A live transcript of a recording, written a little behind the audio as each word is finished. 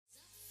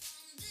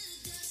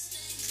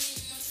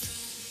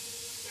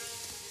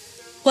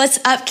What's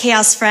up,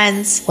 Chaos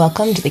friends?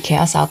 Welcome to the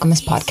Chaos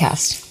Alchemist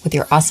podcast with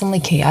your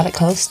awesomely chaotic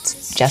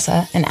hosts,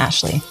 Jessa and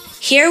Ashley.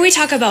 Here we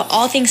talk about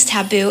all things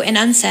taboo and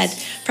unsaid,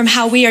 from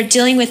how we are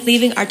dealing with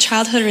leaving our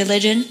childhood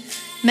religion,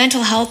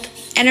 mental health,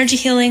 energy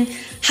healing,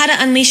 how to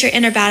unleash your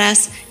inner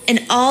badass,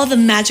 and all the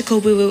magical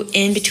woo-woo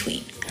in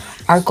between.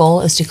 Our goal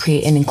is to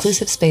create an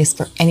inclusive space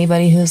for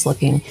anybody who's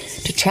looking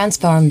to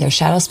transform their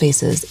shadow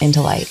spaces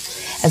into light,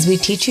 as we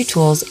teach you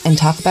tools and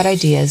talk about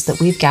ideas that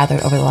we've gathered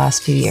over the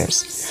last few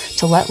years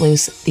to let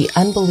loose the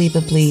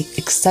unbelievably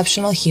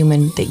exceptional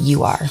human that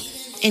you are.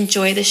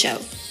 Enjoy the show.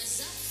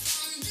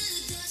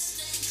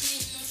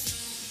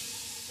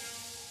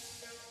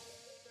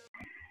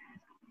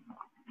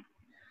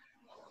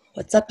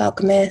 What's up,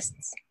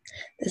 alchemists?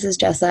 This is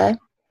Jessa.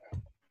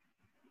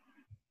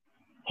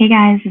 Hey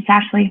guys, it's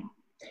Ashley.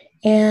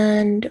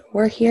 And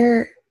we're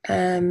here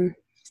for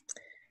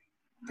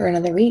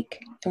another week,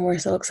 and we're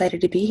so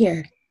excited to be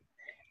here.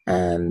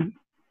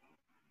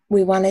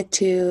 We wanted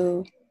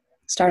to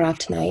start off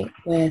tonight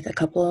with a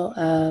couple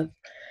of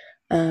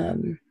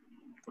kind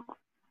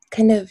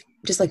of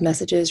just like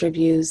messages,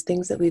 reviews,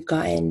 things that we've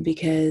gotten,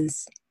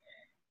 because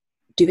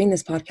doing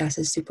this podcast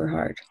is super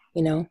hard.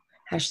 You know,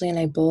 Ashley and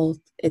I both,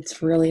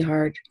 it's really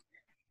hard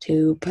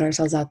to put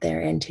ourselves out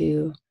there and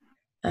to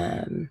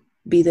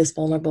be this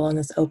vulnerable and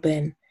this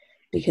open,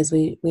 because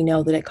we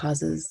know that it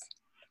causes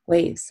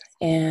waves.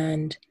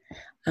 And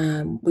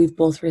we've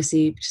both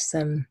received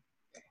some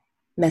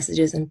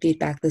messages and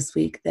feedback this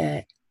week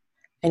that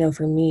I know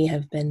for me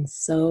have been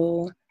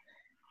so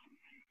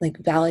like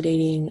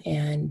validating.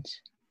 And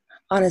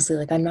honestly,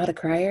 like, I'm not a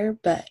crier,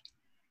 but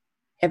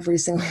every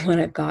single one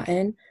I've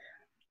gotten,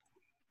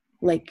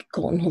 like,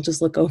 Colton will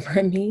just look over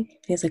at me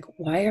and he's like,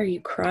 "Why are you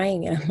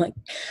crying?" And I'm like,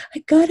 "I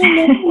got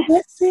another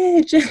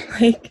message."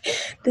 Like,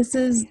 this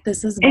is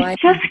why it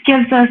just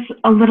gives us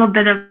a little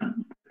bit of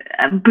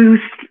a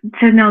boost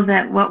to know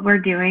that what we're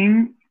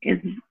doing is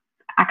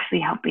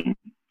actually helping.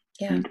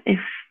 Yeah. And if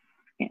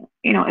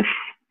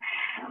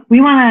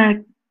we want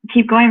to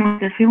keep going with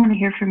this, we want to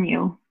hear from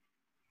you.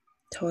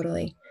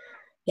 Totally.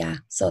 Yeah.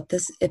 So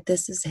if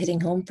this is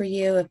hitting home for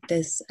you, if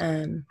this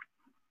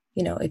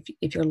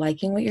if you're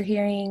liking what you're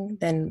hearing,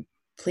 then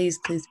please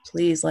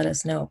let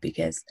us know,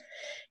 because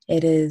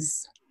it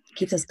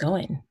keeps us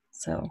going.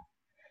 So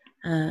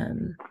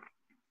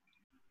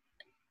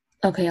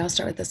okay, I'll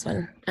start with this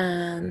one.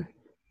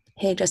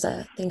 Hey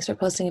Jessa, thanks for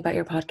posting about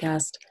your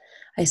podcast.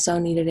 I so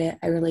needed it.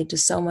 I relate to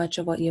so much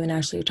of what you and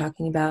Ashley are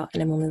talking about,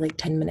 and I'm only like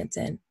 10 minutes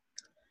in.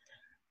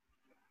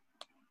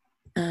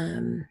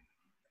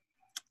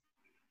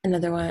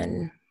 Another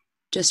one,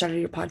 just started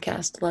your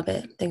podcast. Love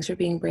it. Thanks for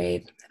being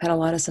brave. I've had a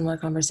lot of similar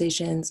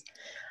conversations.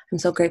 I'm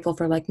so grateful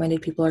for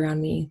like-minded people around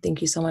me. Thank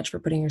you so much for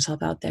putting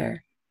yourself out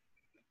there.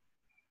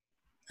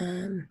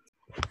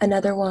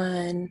 Another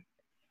one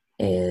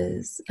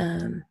is,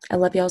 I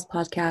love y'all's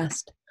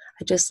podcast.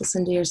 I just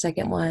listened to your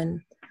second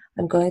one.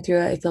 I'm going through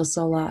it. I feel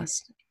so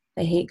lost.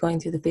 I hate going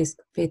through the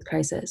faith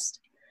crisis.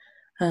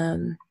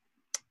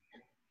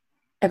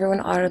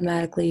 Everyone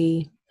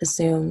automatically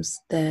assumes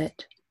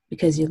that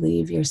because you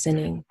leave, you're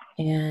sinning,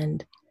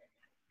 and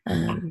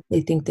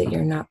they think that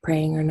you're not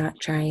praying or not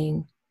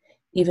trying.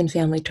 Even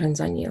family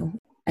turns on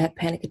you. I had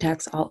panic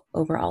attacks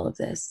over all of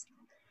this.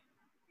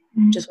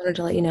 Mm-hmm. Just wanted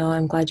to let you know,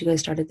 I'm glad you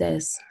guys started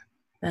this.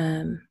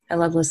 I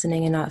love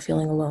listening and not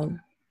feeling alone.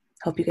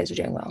 Hope you guys are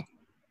doing well.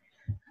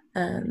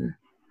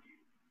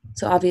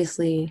 So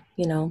obviously,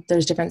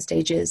 there's different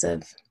stages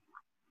of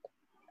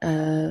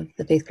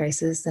the faith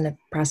crisis and of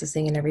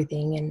processing and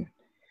everything.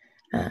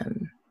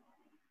 And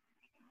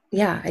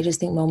I just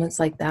think moments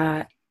like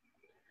that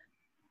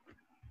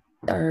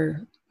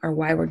are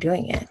why we're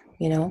doing it,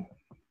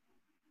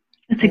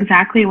 It's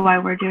exactly why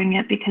we're doing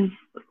it, because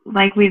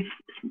like we've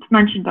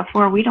mentioned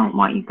before, we don't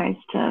want you guys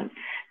to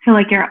feel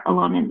like you're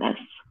alone in this.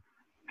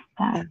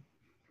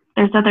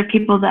 There's other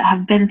people that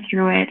have been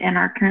through it and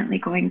are currently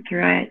going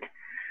through it,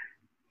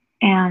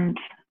 and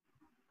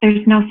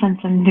there's no sense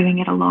in doing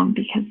it alone,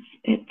 because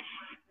it's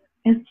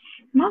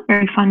not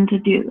very fun to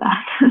do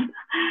that.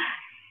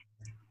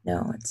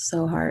 No, it's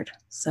so hard.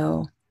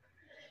 So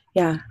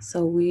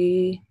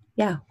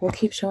we'll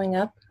keep showing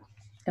up,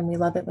 and we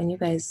love it when you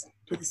guys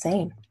do the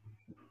same.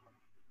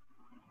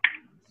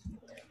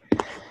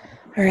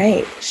 All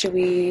right, should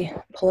we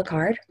pull a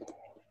card?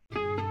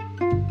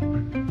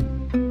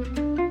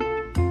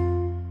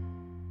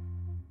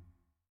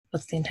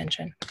 What's the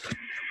intention?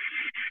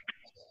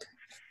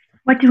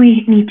 What do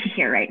we need to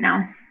hear right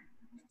now?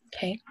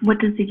 Okay. What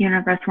does the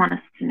universe want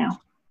us to know?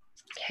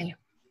 Okay.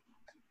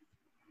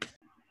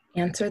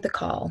 Answer the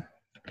call.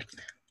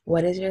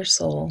 What is your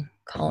soul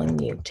calling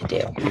you to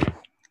do?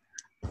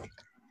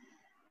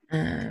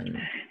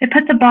 It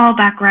puts the ball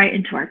back right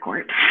into our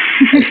court.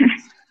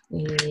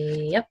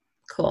 Yep.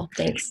 Cool.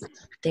 Thanks,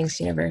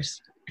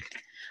 universe.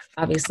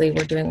 Obviously,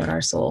 we're doing what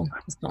our soul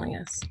is calling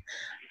us.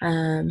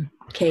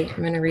 Okay, I'm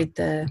going to read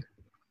the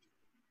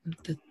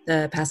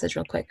passage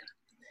real quick.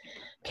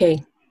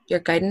 Okay, Your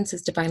guidance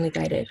is divinely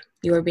guided.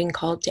 You are being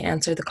called to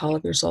answer the call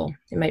of your soul.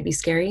 It might be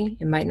scary,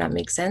 it might not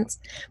make sense,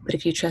 but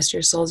if you trust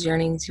your soul's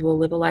yearnings, you will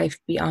live a life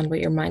beyond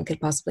what your mind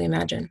could possibly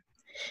imagine.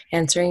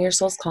 Answering your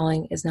soul's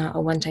calling is not a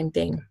one-time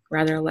thing,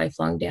 rather a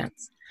lifelong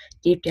dance.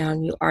 Deep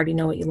down, you already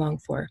know what you long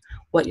for,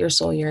 what your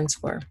soul yearns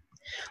for.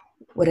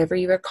 Whatever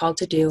you are called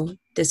to do,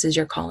 this is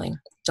your calling.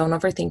 Don't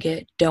overthink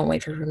it. Don't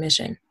wait for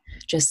permission.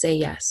 Just say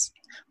yes.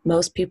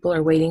 Most people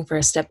are waiting for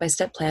a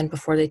step-by-step plan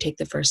before they take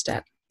the first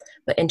step.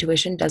 But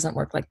intuition doesn't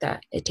work like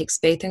that. It takes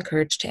faith and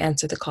courage to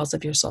answer the calls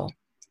of your soul.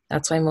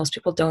 That's why most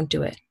people don't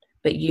do it.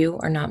 But you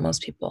are not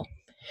most people.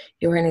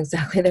 You are in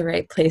exactly the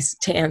right place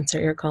to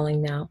answer your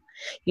calling now.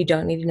 You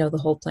don't need to know the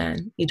whole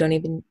plan. You don't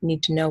even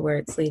need to know where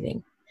it's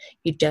leading.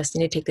 You just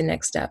need to take the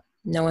next step.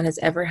 No one has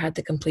ever had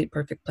the complete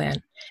perfect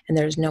plan, and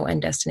there is no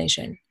end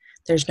destination.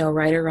 There's no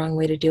right or wrong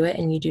way to do it,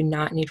 and you do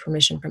not need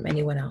permission from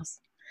anyone else.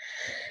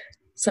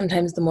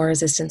 Sometimes the more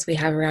resistance we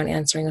have around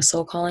answering a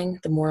soul calling,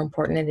 the more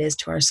important it is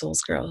to our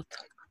soul's growth.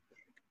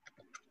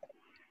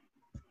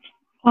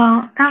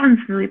 Well, that one's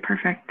really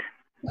perfect.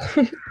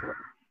 That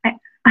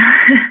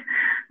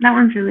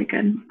one's really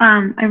good.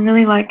 I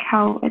really like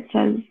how it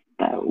says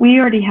that we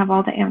already have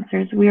all the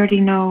answers. We already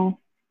know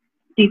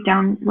deep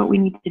down what we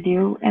need to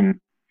do,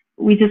 and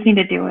we just need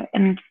to do it.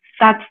 And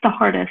that's the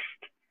hardest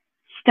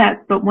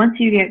step. But once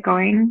you get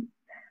going,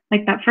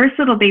 like that first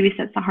little baby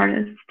step's the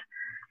hardest.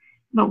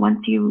 But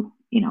once you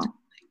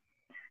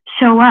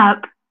show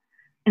up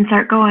and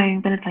start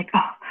going, then it's like,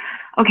 oh,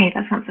 okay,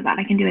 that's not so bad.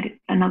 I can do it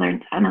another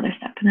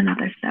step and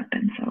another step.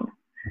 And so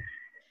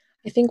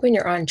I think when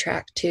you're on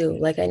track too,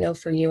 like I know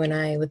for you and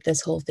I with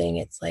this whole thing,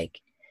 it's like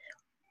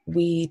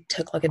we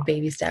took like a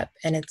baby step,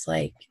 and it's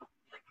like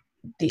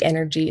the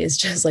energy is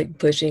just like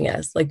pushing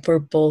us. Like we're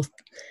both,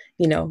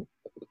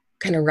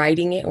 kind of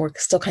riding it. We're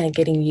still kind of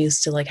getting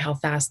used to like how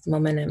fast the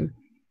momentum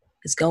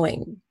is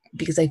going,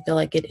 because I feel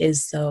like it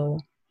is so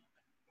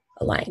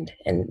aligned,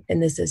 and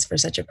this is for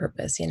such a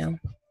purpose,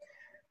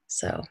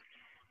 so.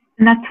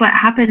 And that's what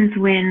happens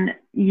when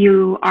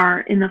you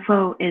are in the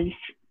flow, is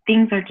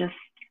things are just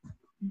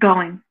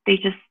going. They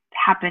just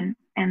happen,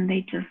 and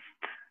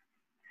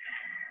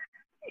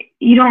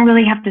you don't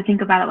really have to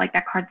think about it like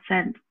that card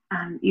said.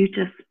 You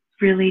just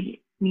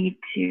really need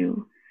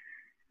to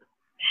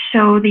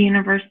show the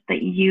universe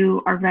that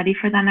you are ready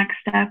for that next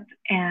step,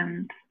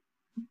 and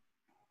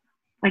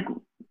like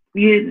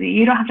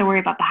you don't have to worry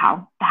about the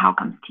how. The how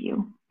comes to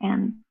you.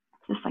 And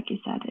just like you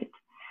said,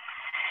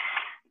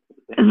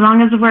 as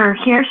long as we're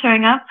here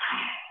showing up,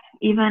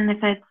 even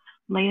if it's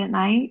late at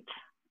night,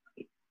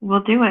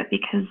 we'll do it,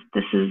 because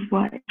this is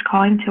what it's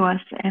calling to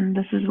us, and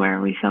this is where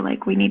we feel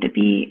like we need to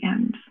be.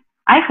 And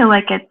I feel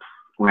like it's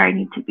where I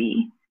need to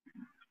be.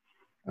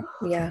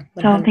 Yeah.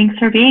 100%. So thanks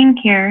for being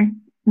here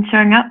and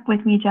showing up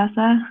with me,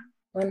 Jessa.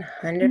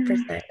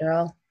 100%,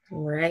 girl. I'm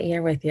right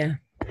here with you.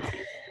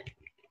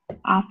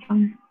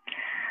 Awesome.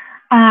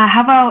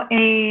 How about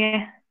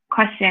a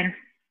question?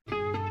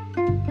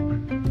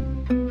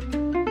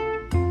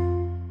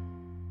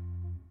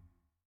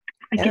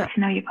 A get to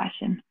know you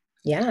question.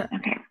 Yeah.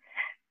 Okay.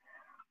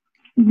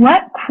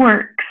 What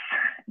quirks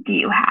do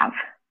you have?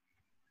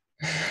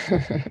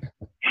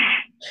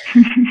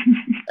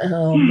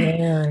 Oh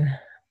man.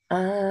 Do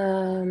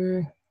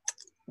you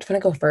want to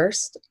go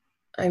first?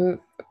 Yeah,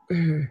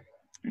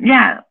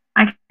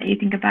 I can let you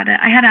think about it.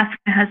 I had asked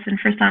my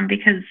husband for some,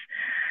 because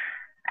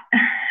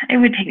it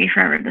would take me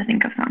forever to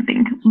think of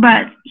something.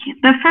 But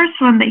the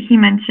first one that he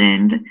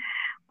mentioned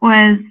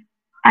was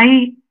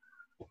I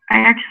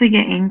actually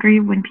get angry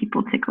when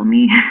people tickle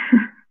me.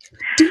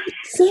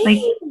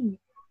 Like,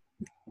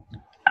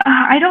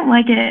 I don't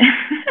like it.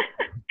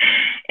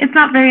 It's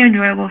not very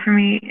enjoyable for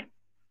me.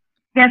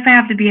 I guess I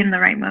have to be in the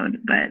right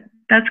mode, but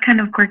that's kind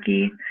of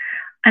quirky.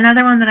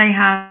 Another one that I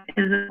have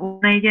is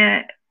when I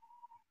get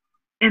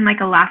in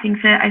like a laughing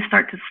fit, I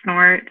start to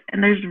snort,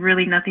 and there's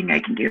really nothing I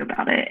can do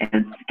about it.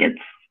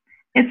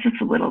 It's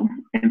just a little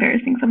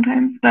embarrassing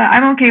sometimes, but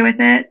I'm okay with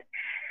it.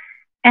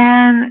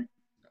 And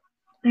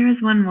there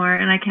was one more,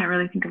 and I can't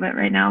really think of it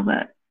right now,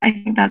 but I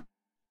think that's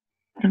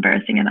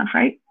embarrassing enough,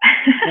 right?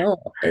 No,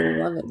 I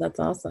love it. That's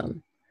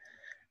awesome.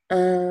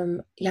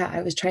 Yeah,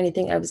 I was trying to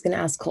think. I was going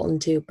to ask Colton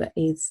too, but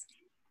he's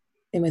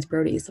in with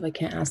Brody, so I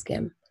can't ask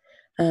him.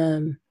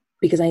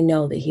 Because I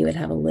know that he would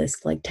have a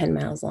list like 10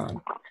 miles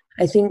long.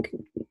 I think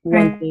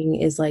one thing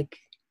is like,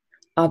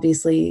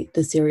 obviously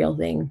the cereal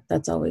thing.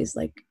 That's always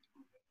like,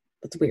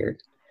 that's weird.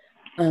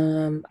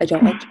 I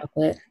don't like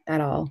chocolate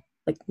at all.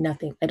 Like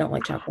nothing. I don't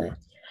like chocolate.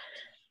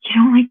 You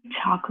don't like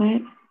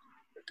chocolate?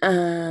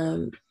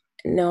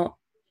 No.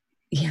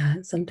 Yeah,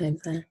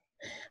 sometimes.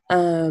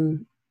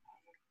 Another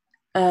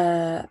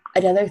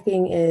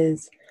thing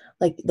is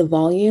like the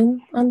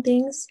volume on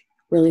things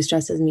really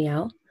stresses me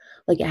out.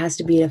 Like it has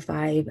to be a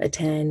 5, a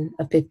 10,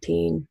 a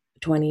 15,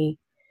 20.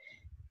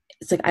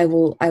 It's like I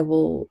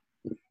will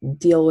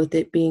deal with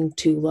it being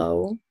too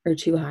low or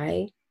too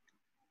high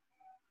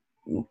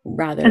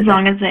rather than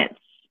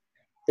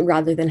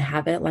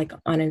have it like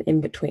on an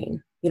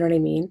in-between. You know what I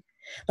mean?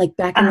 Like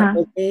back in the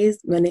old days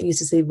when it used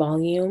to say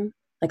volume,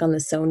 like on the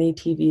Sony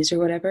TVs or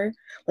whatever,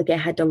 like it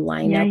had to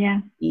line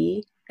up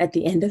E at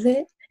the end of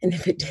it. And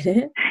if it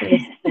didn't, it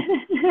was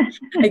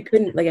like, I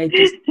couldn't, like,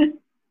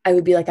 I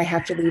would be like, I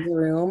have to leave the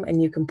room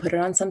and you can put it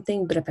on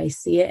something. But if I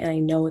see it and I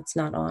know it's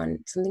not on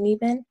something,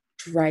 even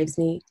drives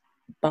me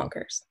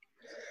bonkers.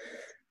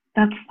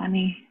 That's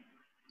funny.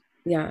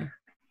 Yeah.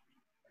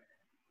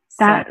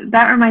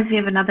 That reminds me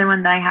of another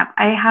one that I have.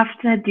 I have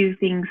to do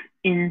things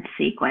in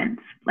sequence.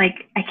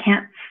 Like I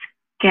can't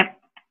skip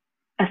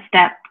a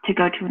step to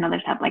go to another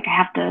step. Like I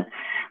have to,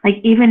 like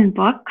even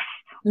books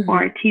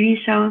or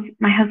TV shows,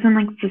 my husband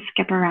likes to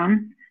skip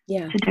around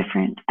to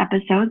different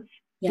episodes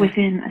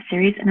within a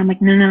series. And I'm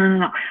like,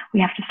 no. We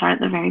have to start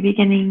at the very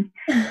beginning.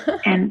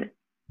 And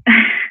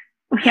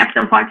we have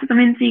to watch them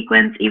in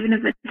sequence, even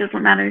if it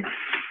doesn't matter.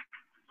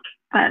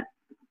 But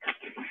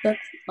that's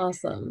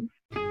awesome.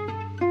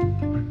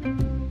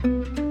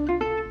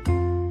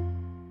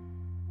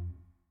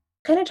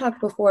 Kind of talked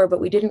before, but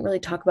we didn't really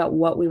talk about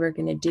what we were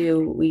going to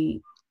do.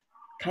 We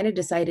kind of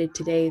decided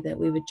today that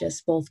we would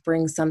just both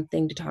bring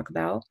something to talk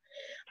about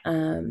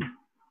and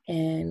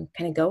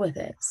kind of go with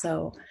it.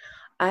 So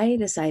I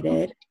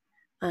decided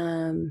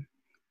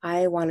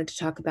I wanted to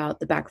talk about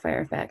the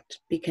backfire effect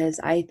because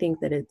I think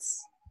that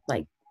it's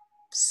like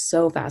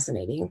so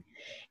fascinating.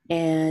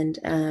 And,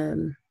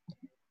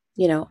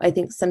 you know, I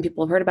think some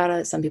people have heard about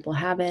it, some people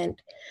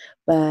haven't,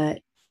 but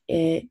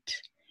it,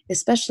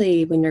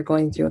 especially when you're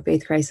going through a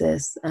faith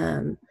crisis,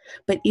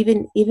 but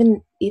even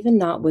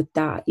not with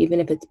that, even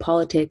if it's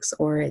politics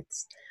or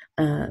it's,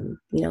 you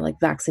know, like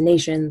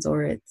vaccinations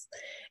or it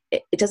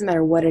doesn't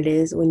matter what it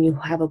is, when you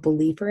have a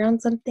belief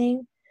around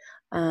something,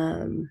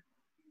 the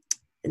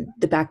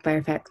backfire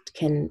effect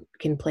can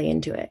play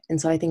into it. And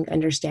so I think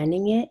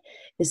understanding it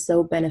is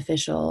so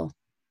beneficial,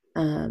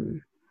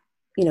 you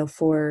know,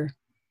 for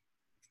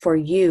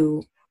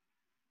you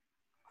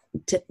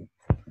to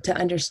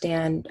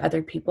understand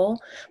other people,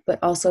 but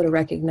also to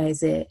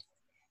recognize it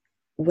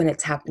when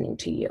it's happening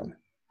to you,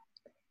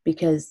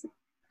 because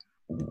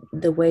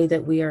the way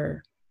that we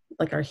are,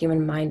 like our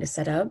human mind is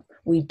set up,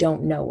 we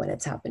don't know when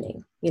it's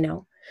happening, you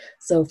know?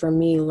 So for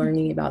me,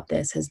 learning about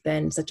this has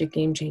been such a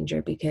game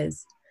changer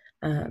because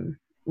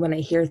when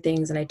I hear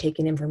things and I take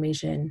in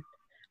information,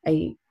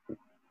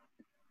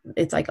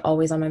 it's like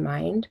always on my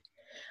mind.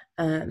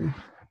 And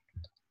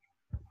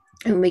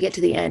when we get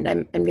to the end,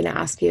 I'm going to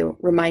ask you,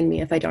 remind me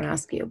if I don't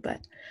ask you,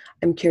 but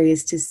I'm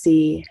curious to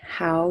see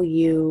how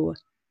you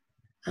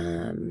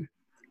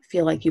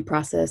feel like you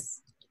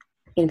process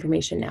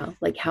information now,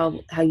 like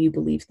how you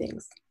believe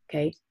things.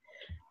 Okay.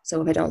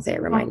 So if I don't say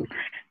it, remind me.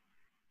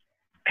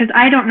 Because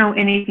I don't know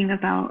anything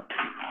about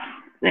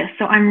this,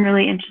 so I'm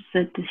really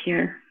interested to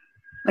hear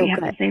what you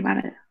have to say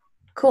about it.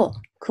 Cool.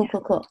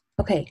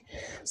 Okay.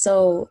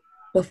 So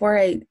before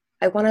I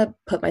want to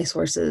put my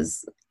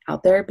sources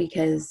out there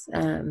because,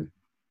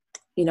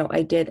 you know,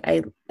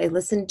 I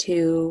listened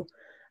to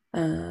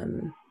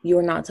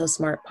You're Not So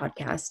Smart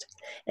podcast,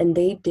 and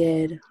they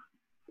did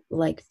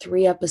like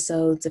 3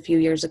 episodes a few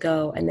years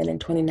ago. And then in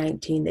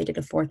 2019, they did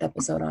a 4th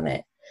episode on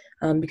it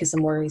because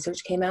some more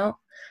research came out.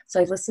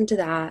 So I listened to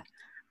that.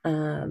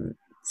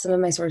 Some of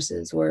my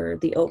sources were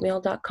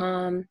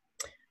theoatmeal.com,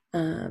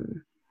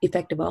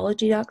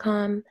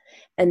 effectivology.com,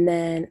 and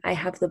then I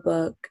have the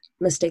book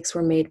Mistakes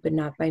Were Made But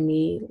Not By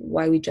Me,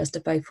 Why We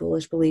Justify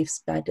Foolish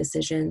Beliefs, Bad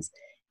Decisions,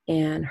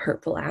 and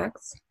Hurtful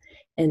Acts.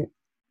 And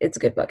it's a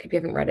good book. If you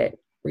haven't read it,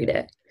 read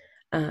it.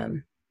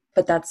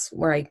 But that's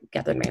where I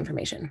gathered my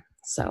information.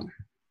 So,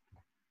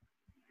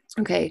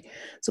 okay.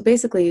 So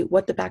basically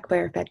what the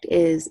backfire effect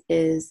is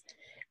it's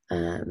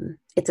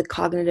a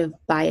cognitive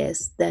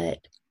bias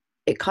that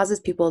it causes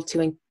people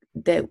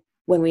that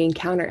when we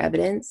encounter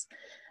evidence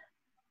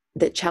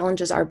that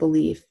challenges our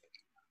belief,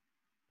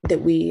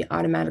 that we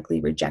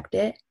automatically reject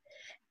it.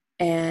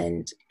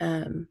 And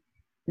then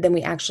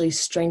we actually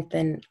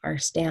strengthen our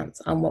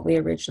stance on what we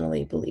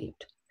originally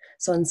believed.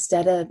 So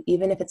instead of,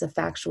 even if it's a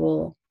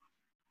factual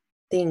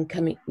thing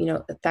coming, you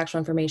know, factual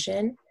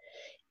information,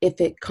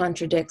 if it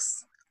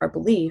contradicts our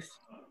belief,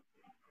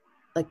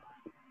 like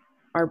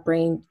our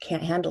brain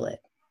can't handle it.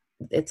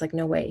 It's like,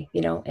 no way, you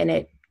know, and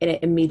it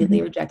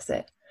immediately rejects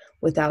it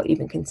without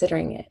even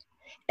considering it.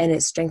 And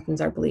it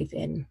strengthens our belief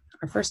in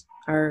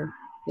our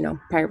you know,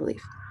 prior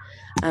belief.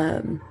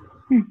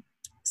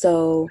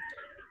 So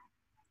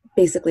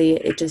basically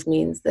it just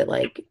means that,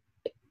 like,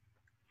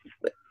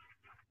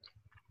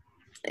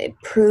 it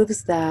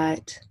proves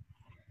that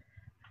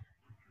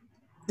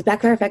the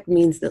backfire effect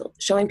means that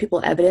showing people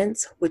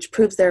evidence which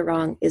proves they're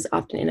wrong is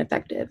often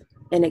ineffective,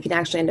 and it can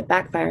actually end up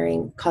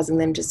backfiring, causing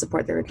them to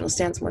support their original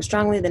stance more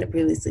strongly than it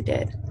previously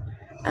did.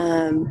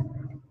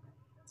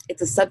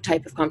 It's a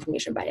subtype of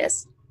confirmation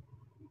bias.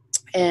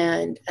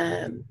 And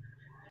how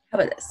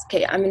about this?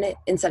 Okay, I'm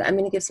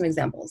gonna give some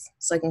examples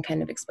so I can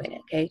kind of explain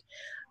it. Okay,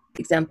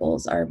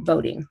 examples are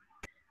voting.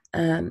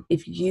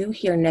 If you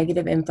hear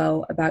negative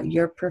info about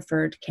your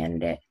preferred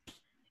candidate,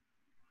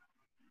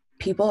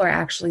 people are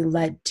actually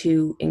led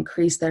to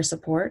increase their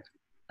support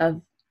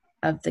of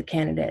the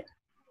candidate,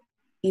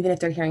 even if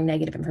they're hearing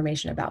negative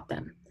information about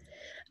them.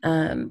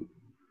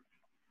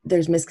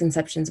 there's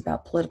misconceptions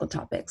about political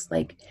topics.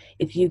 Like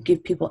if you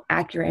give people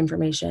accurate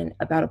information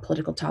about a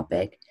political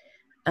topic,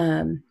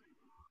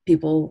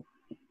 people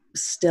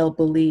still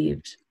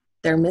believed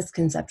their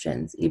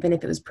misconceptions, even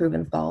if it was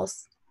proven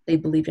false, they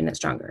believed in it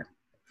stronger.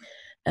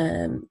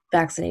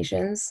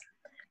 Vaccinations,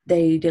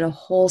 they did a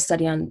whole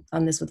study on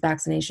this with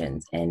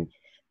vaccinations, and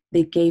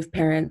they gave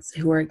parents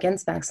who are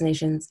against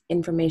vaccinations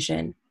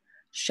information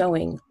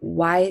showing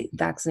why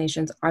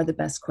vaccinations are the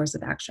best course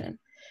of action.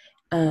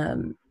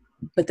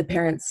 But the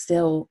parents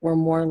still were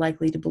more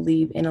likely to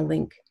believe in a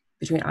link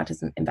between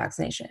autism and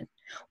vaccination,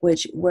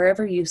 which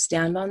wherever you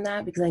stand on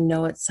that, because I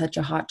know it's such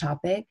a hot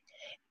topic,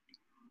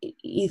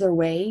 either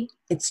way,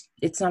 it's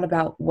not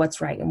about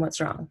what's right and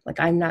what's wrong. Like,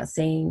 I'm not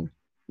saying,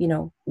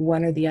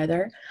 one or the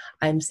other.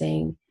 I'm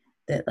saying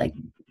that, like,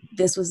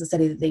 this was the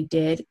study that they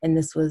did, and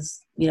this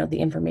was, the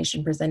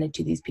information presented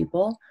to these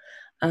people.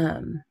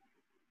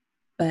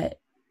 But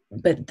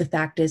the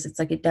fact is, it's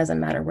like, it doesn't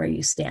matter where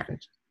you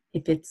stand.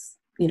 If it's,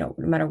 no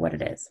matter what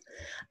it is.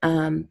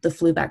 The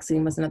flu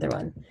vaccine was another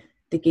one.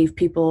 They gave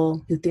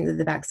people who think that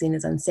the vaccine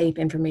is unsafe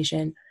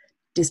information,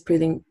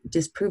 disproving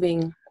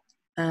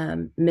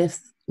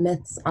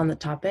myths on the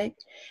topic,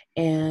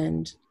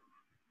 and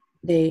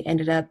they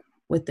ended up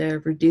with a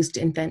reduced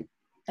intent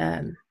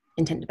to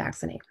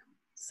vaccinate.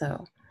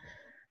 So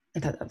I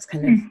thought that was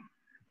kind of,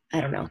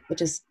 I don't know,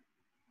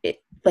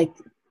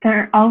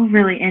 they're all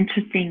really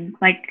interesting.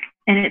 Like,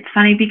 and it's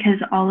funny because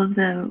all of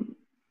the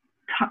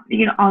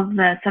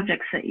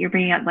subjects that you're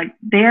bringing up, like,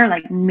 they're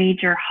like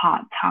major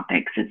hot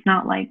topics. It's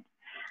not like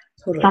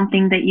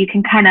something that you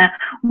can kind of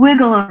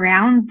wiggle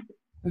around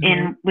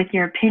in with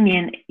your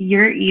opinion.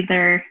 You're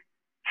either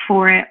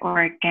for it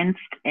or against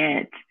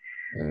it.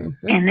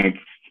 And it's,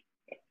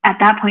 at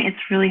that point, it's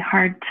really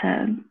hard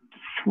to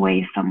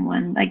sway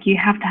someone. Like, you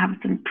have to have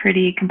some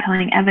pretty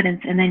compelling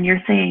evidence. And then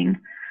you're saying,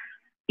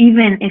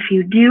 even if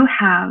you do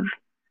have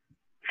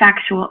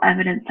factual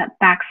evidence that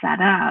backs that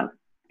up,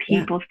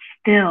 people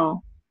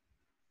still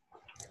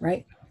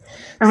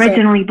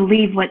originally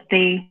believe what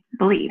they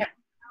believe.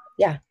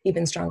 Yeah,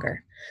 even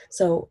stronger.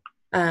 So,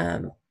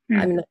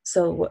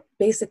 so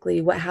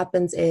basically what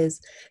happens is,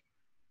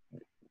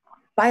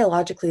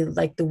 biologically,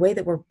 like the way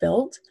that we're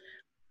built,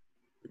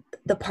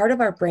 the part of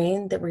our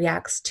brain that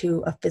reacts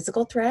to a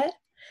physical threat,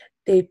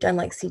 they've done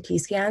like CT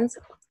scans,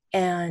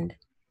 and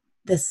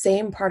the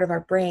same part of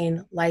our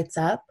brain lights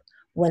up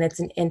when it's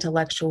an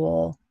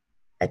intellectual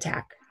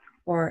attack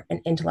or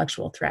an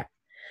intellectual threat.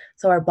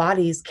 So our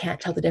bodies can't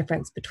tell the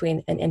difference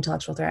between an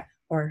intellectual threat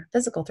or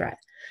physical threat.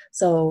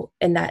 So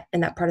in that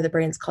part of the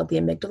brain is called the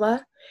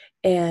amygdala,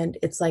 and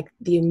it's like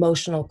the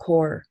emotional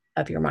core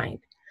of your mind.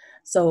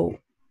 So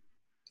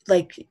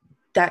like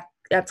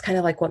that's kind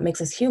of like what makes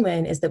us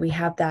human, is that we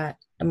have that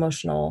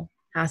emotional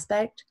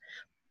aspect,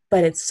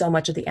 but it's so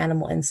much of the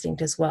animal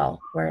instinct as well,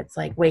 where it's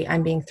like, wait,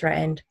 I'm being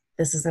threatened.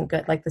 This isn't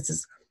good. Like, this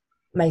is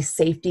my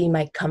safety,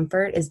 my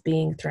comfort is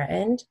being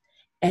threatened,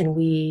 and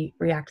we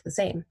react the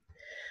same.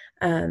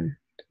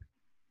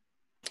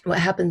 What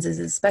happens is,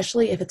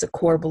 especially if it's a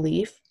core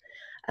belief,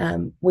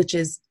 which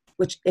if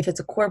it's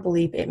a core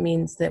belief, it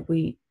means that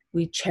we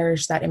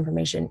cherish that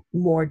information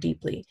more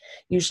deeply.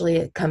 Usually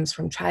it comes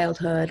from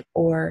childhood,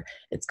 or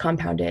it's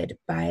compounded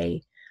by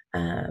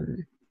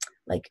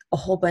like a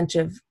whole bunch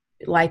of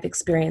life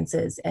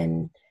experiences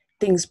and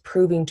things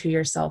proving to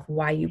yourself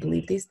why you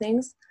believe these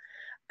things.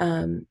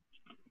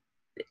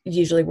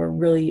 Usually we're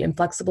really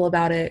inflexible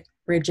about it,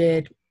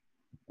 rigid.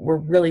 We're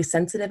really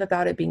sensitive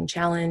about it being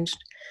challenged,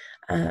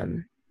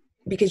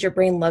 because your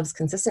brain loves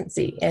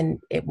consistency and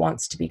it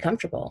wants to be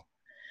comfortable.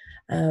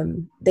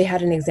 They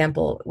had an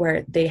example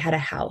where they had a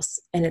house,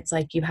 and it's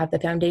like, you have the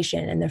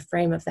foundation and the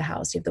frame of the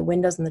house, you have the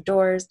windows and the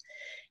doors,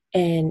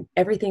 and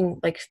everything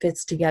like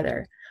fits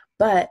together.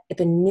 But if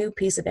a new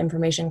piece of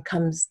information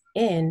comes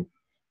in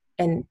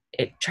and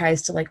it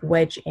tries to like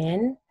wedge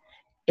in,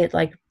 it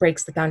like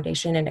breaks the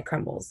foundation and it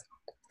crumbles.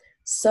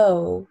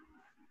 So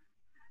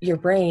your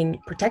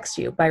brain protects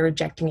you by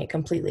rejecting it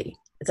completely.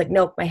 It's like,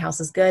 nope, my house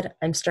is good.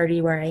 I'm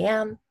sturdy where I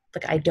am.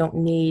 Like, I don't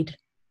need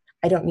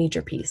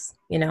your piece,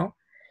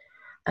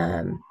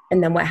 And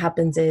then what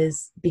happens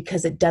is,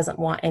 because it doesn't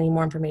want any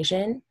more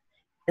information,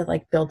 it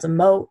like builds a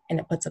moat and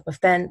it puts up a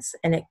fence,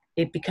 and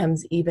it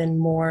becomes even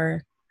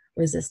more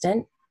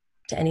resistant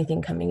to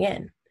anything coming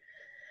in.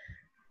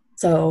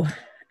 So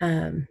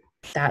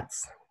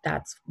that's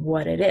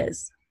what it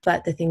is.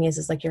 But the thing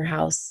is like, your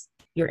house,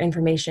 your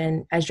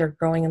information, as you're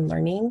growing and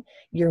learning,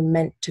 you're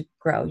meant to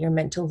grow, you're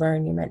meant to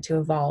learn, you're meant to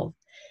evolve,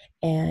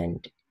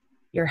 and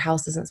your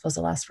house isn't supposed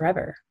to last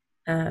forever.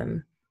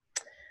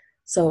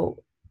 So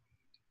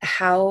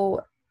how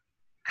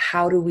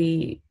do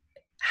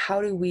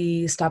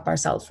we stop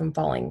ourselves from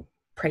falling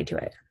prey to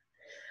it?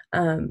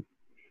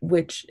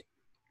 Which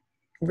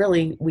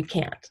really we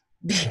can't,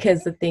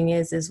 because the thing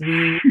is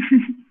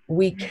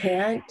we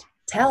can't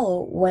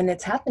tell when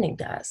it's happening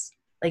to us.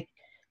 Like,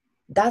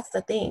 that's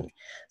the thing.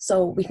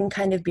 So we can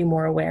kind of be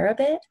more aware of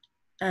it.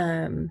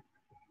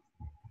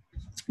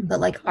 But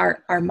like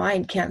our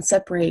mind can't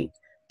separate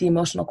the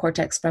emotional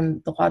cortex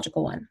from the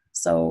logical one.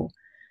 So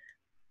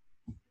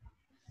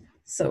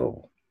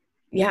So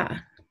yeah,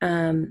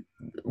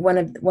 one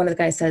of the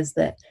guys says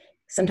that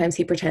sometimes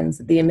he pretends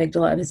that the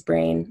amygdala of his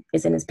brain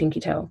is in his pinky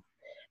toe.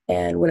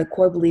 And when a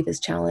core belief is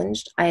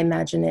challenged, I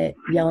imagine it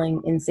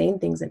yelling insane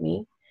things at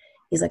me.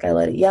 He's like, I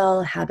let it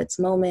yell, have its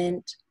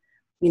moment,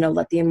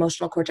 let the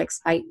emotional cortex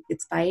fight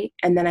its fight,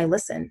 and then I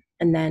listen,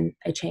 and then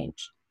I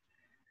change.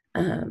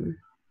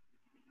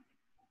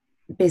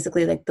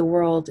 Basically, like, the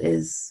world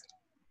is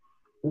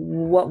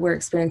what we're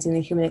experiencing,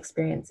 the human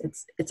experience.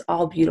 It's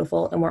all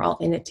beautiful, and we're all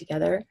in it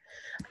together,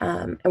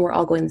 and we're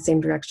all going the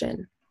same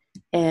direction.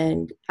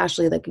 And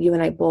Ashley, like, you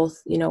and I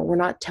both, we're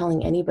not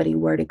telling anybody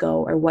where to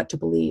go or what to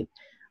believe.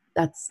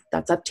 That's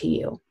up to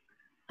you,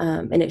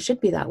 and it should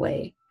be that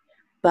way.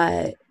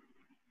 But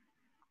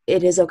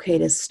it is okay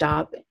to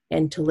stop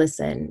and to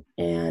listen,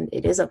 and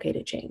it is okay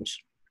to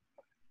change.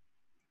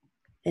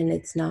 And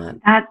it's not.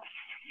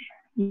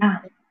 Yeah,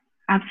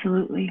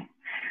 absolutely.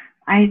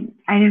 I'm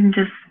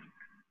just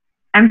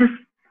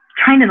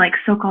trying to like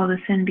soak all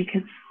this in,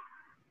 because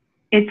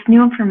it's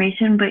new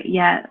information, but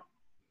yet,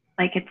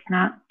 like, it's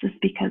not, just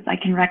because I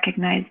can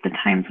recognize the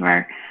times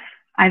where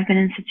I've been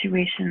in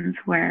situations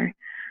where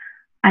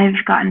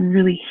I've gotten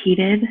really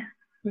heated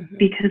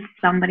because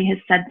somebody has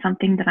said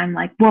something that I'm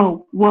like,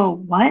 whoa,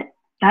 what?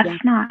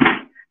 That's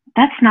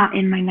not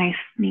in my nice,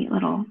 neat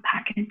little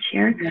package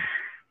here. Yeah.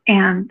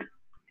 And,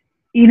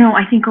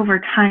 I think over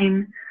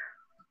time,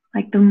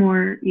 like, the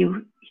more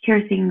you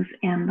hear things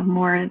and the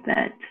more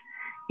that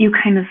you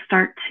kind of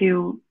start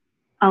to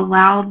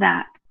allow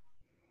that,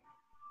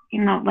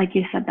 like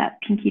you said, that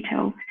pinky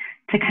toe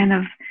to kind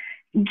of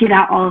get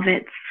out all of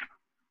its,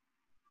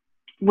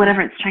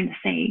 whatever it's trying to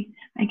say,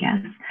 I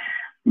guess.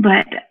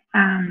 But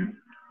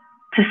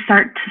to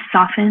start to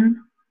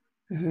soften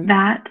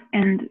that,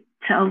 and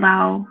to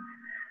allow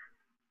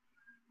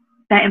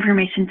that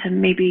information to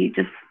maybe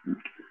just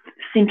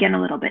sink in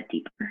a little bit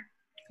deeper.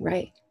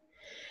 Right.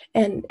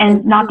 And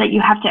not that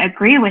you have to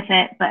agree with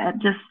it, but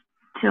just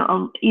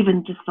to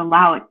even just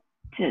allow it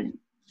to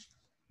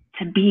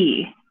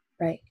be.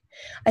 Right.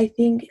 I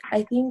think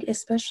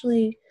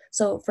especially,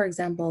 so for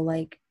example,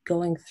 like,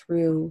 going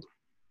through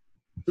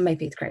my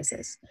faith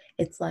crisis,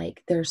 it's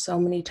like there's so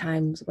many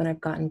times when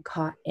I've gotten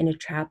caught in a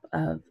trap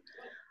of,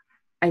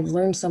 I've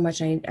learned so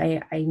much,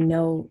 I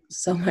know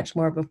so much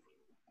more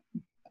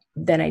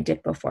than I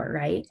did before,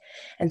 right?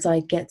 And so I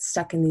get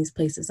stuck in these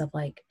places of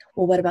like,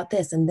 well, what about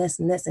this and this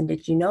and this, and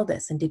did you know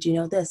this, and did you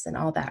know this, and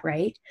all that,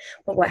 right?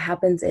 But what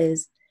happens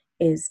is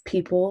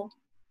people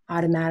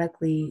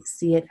automatically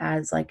see it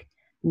as like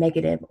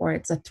negative, or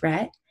it's a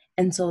threat.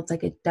 And so it's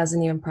like, it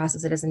doesn't even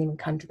process, it doesn't even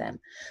come to them.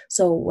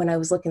 So when I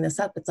was looking this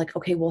up, it's like,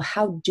 okay, well,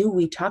 how do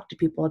we talk to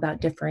people about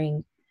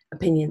differing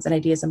opinions and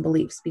ideas and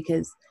beliefs?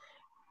 Because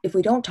if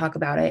we don't talk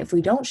about it, if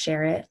we don't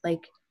share it,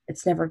 like,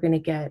 it's never going to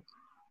get,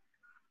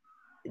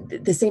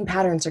 the same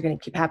patterns are going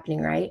to keep happening,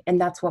 right? And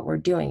that's what we're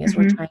doing, is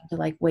we're trying to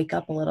like wake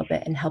up a little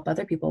bit and help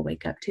other people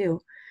wake up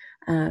too.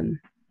 And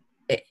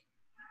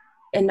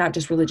not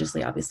just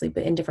religiously, obviously,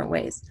 but in different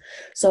ways.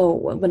 So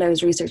when I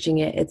was researching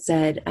it, it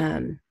said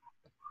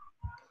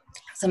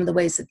some of the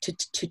ways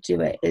to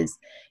do it is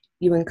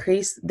you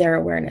increase their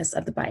awareness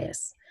of the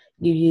bias.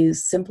 You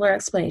use simpler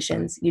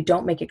explanations. You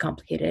don't make it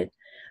complicated.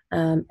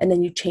 And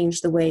then you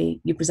change the way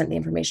you present the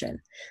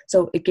information.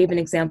 So it gave an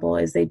example,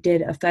 is they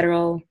did a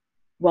federal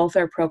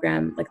welfare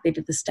program, like they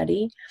did the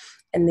study,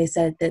 and they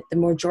said that the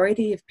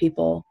majority of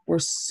people were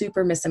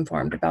super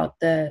misinformed about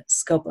the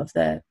scope of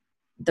the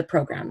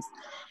programs.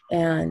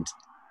 And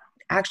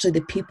actually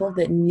the people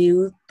that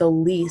knew the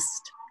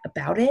least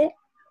about it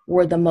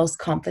were the most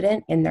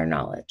confident in their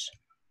knowledge.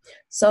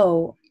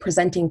 So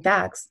presenting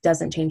facts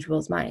doesn't change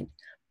people's mind.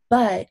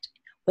 But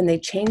when they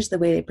changed the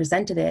way they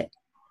presented it,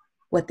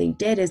 what they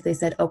did is they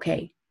said,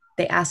 okay,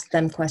 they asked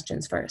them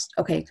questions first.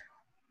 Okay,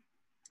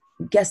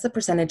 guess the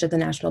percentage of the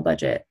national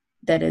budget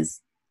that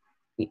is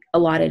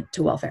allotted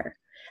to welfare.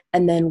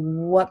 And then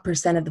what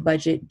percent of the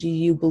budget do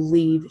you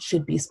believe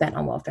should be spent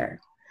on welfare?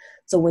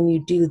 So when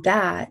you do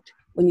that,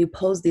 when you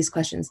pose these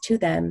questions to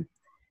them,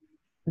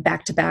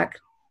 back to back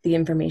the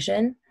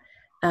information,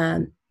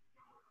 the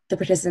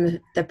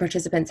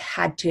participants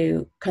had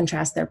to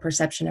contrast their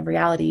perception of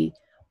reality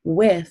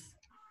with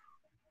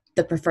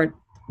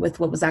with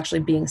what was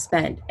actually being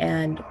spent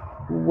and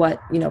what,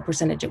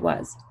 percentage it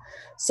was.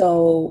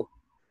 So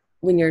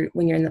when you're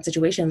in that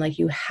situation, like,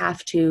 you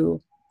have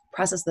to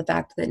process the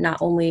fact that not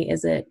only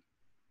is it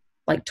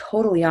like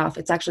totally off,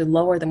 it's actually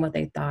lower than what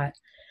they thought.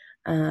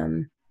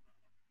 And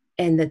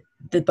that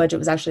the budget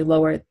was actually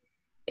lower,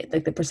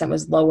 like the percent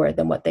was lower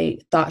than what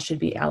they thought should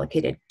be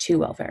allocated to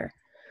welfare.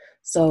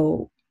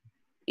 So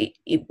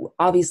it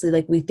obviously,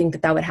 like, we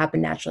think that would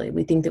happen naturally.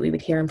 We think that we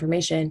would hear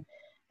information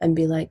and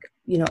be like,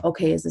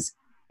 okay, is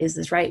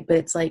this right? But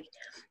it's like,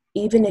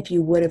 even if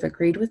you would have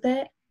agreed with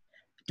it,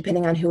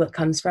 depending on who it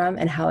comes from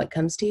and how it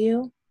comes to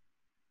you,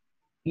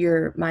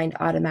 your mind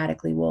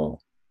automatically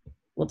will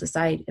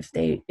decide if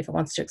it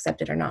wants to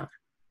accept it or not.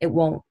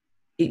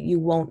 You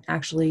won't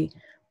actually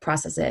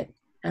process it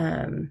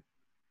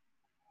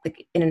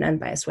like in an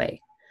unbiased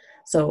way.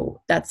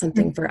 So that's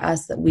something for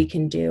us that we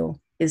can do,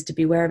 is to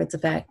beware of its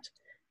effect.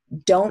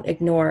 Don't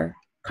ignore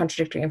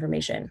contradictory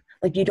information.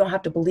 Like, you don't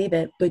have to believe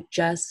it, but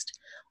just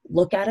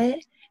look at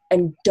it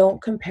and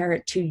don't compare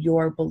it to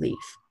your belief.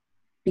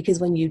 Because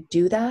when you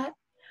do that,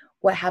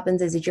 what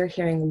happens is that you're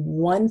hearing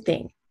one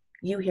thing,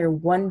 you hear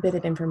one bit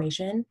of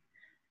information,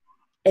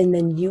 and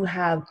then you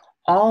have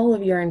all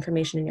of your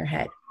information in your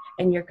head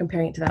and you're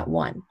comparing it to that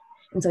one.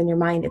 And so in your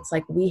mind, it's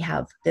like we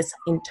have this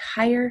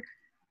entire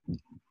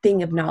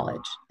thing of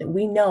knowledge that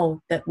we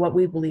know that what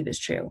we believe is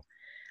true.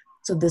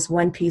 So this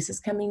one piece is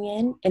coming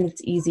in and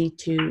it's easy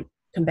to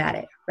combat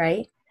it,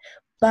 right?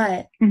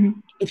 But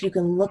if you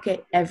can look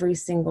at every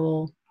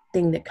single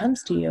thing that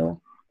comes to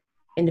you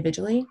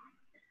individually,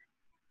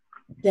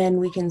 then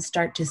we can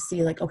start to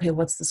see like, okay,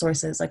 what's the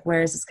sources? Like,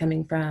 where is this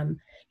coming from?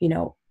 You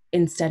know,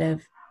 instead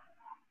of,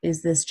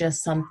 is this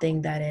just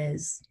something that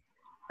is,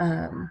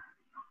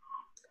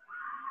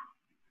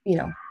 you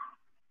know,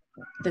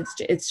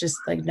 it's just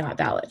like not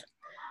valid.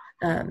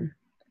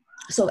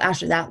 So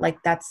after that,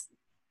 like that's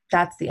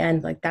the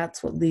end. Like,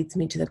 that's what leads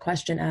me to the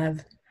question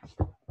of,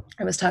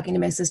 I was talking to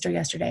my sister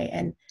yesterday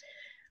and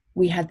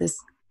we had this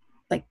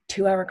like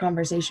 2-hour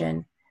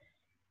conversation,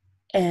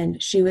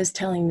 and she was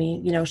telling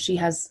me, you know, she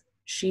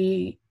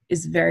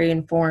is very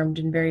informed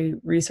and very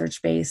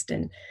research based,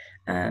 and,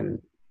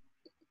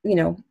 you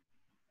know,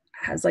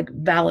 has like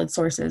valid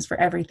sources for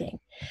everything.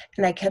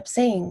 And I kept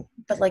saying,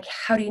 but like,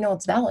 how do you know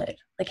it's valid?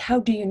 Like, how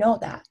do you know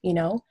that, you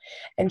know?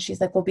 And she's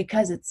like, well,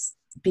 because,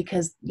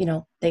 you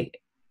know,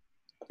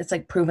 it's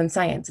like proven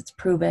science, it's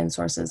proven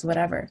sources,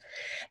 whatever.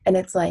 And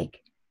it's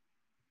like,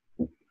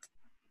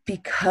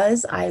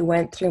 because I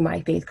went through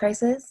my faith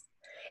crisis,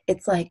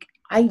 it's like,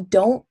 I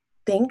don't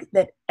think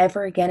that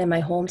ever again in my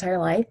whole entire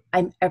life,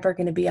 I'm ever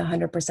going to be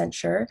 100%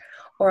 sure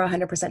or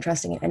 100%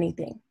 trusting in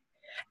anything.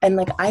 And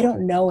like, I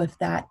don't know if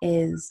that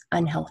is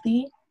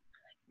unhealthy,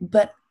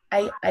 but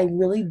I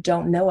really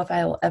don't know if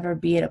I will ever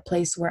be at a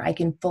place where I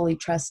can fully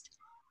trust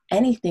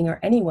anything or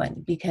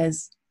anyone,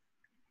 because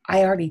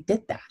I already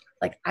did that.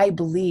 Like, I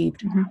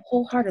believed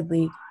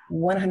wholeheartedly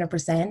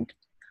 100%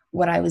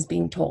 what I was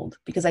being told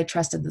because I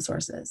trusted the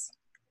sources.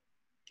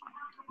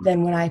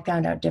 Then when I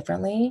found out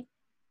differently,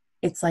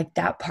 it's like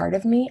that part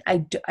of me,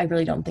 I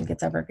really don't think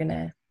it's ever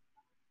gonna,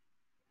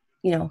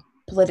 you know,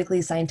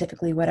 politically,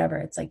 scientifically, whatever.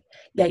 It's like,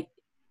 yeah,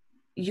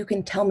 you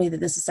can tell me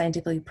that this is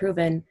scientifically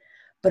proven,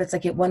 but it's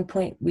like at one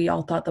point we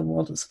all thought the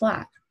world was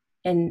flat,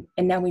 and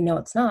now we know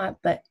it's not,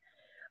 but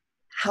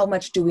how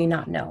much do we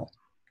not know,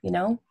 you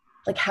know?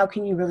 Like, how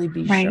can you really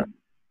be sure?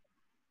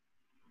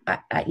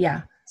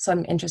 Yeah. So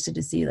I'm interested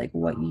to see like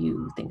what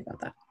you think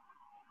about that.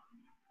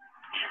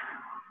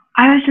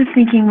 I was just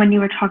thinking when you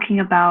were talking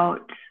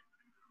about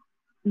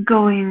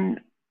going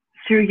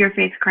through your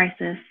faith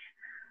crisis,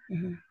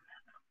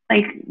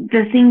 like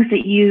the things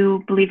that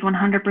you believe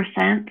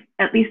 100%,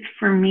 at least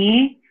for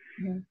me,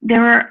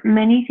 there were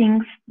many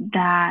things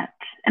that,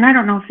 and I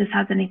don't know if this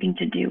has anything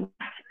to do with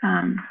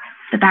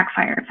the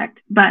backfire effect,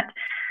 but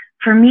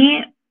for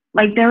me,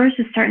 like there was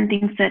just certain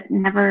things that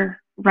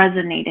never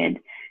resonated.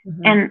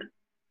 And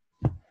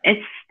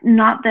it's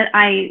not that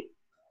I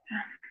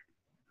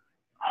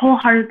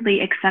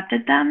wholeheartedly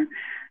accepted them,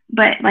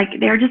 but like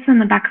they were just in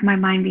the back of my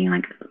mind being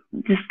like,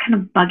 just kind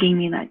of bugging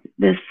me that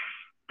this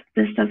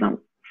doesn't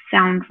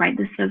sound right.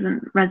 This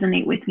doesn't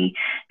resonate with me.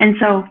 And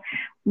so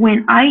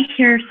when I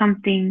hear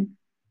something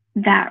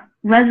that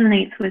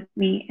resonates with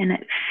me and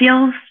it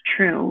feels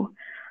true,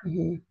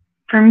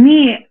 for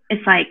me,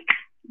 it's like,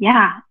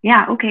 yeah,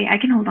 okay, I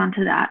can hold on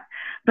to that.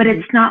 But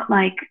it's not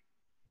like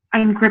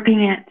I'm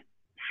gripping it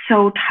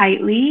so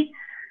tightly.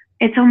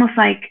 It's almost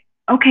like,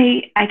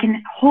 okay, I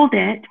can hold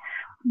it,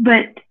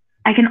 but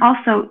I can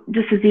also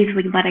just as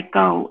easily let it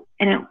go,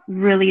 and it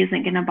really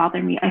isn't going to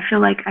bother me. I feel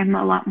like I'm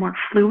a lot more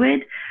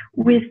fluid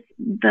with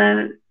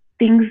the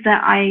things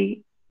that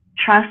I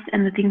trust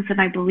and the things that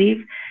I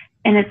believe.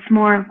 And it's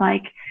more of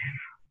like,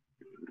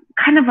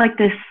 kind of like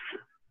this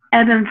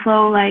ebb and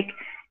flow, like,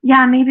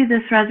 yeah, maybe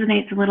this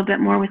resonates a little bit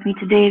more with me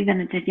today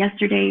than it did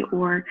yesterday.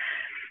 Or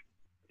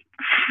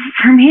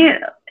for me,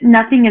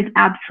 nothing is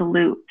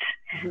absolute.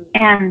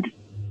 And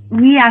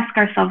we ask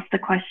ourselves the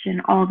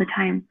question all the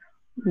time,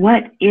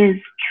 what is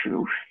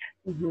truth?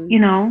 You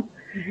know,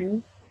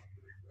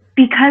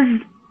 because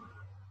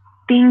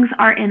things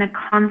are in a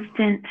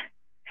constant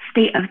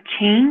state of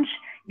change,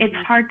 it's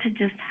hard to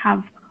just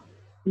have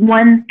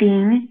one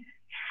thing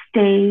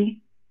stay,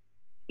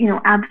 you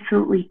know,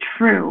 absolutely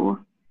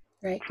true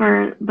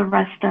for the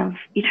rest of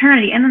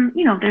eternity. And then,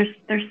 you know,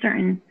 there's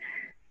certain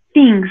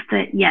things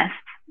that, yes,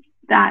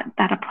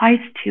 that applies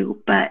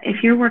to, but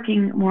if you're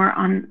working more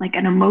on like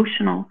an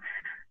emotional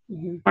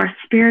or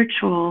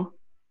spiritual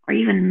or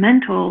even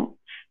mental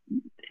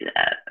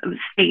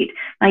state,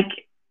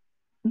 like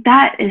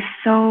that is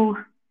so,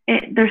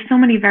 there's so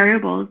many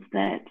variables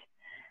that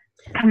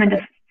come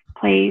into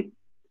play.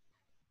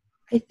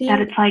 I think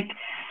that it's like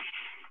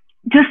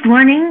just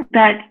learning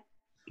that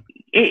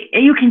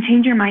you can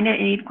change your mind at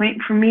any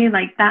point. For me,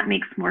 like that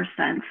makes more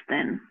sense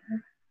than,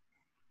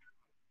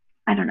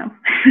 I don't know.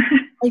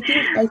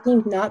 I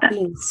think not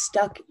being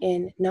stuck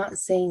in, not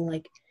saying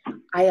like,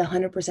 I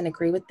 100%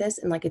 agree with this,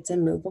 and like it's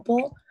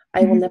immovable.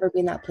 I will never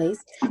be in that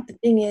place. The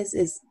thing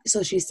is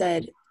so she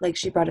said, like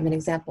she brought up an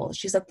example.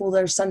 She's like, well,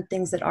 there's some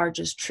things that are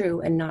just true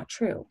and not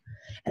true.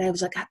 And I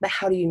was like, but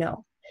how do you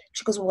know?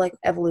 She goes, well, like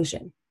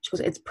evolution. She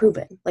goes, it's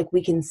proven. Like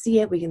we can see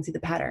it, we can see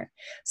the pattern.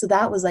 So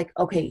that was like,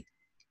 okay,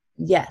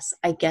 yes,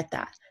 I get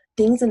that.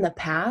 Things in the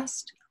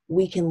past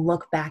we can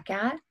look back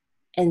at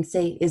and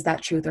say, is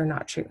that truth or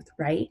not truth,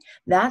 right?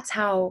 That's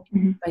how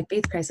my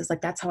faith crisis,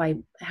 like that's how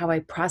I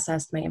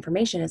processed my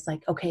information. It's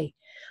like, okay,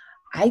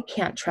 I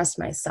can't trust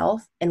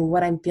myself and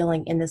what I'm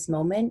feeling in this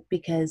moment,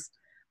 because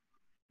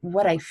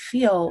what I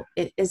feel,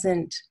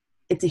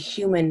 it's a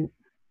human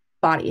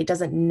body. It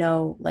doesn't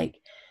know,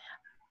 like,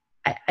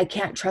 I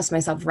can't trust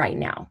myself right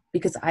now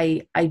because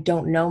I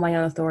don't know my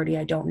own authority.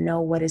 I don't know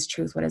what is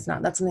truth, what is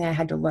not. That's something I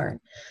had to learn.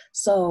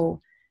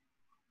 So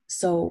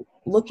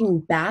looking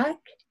back,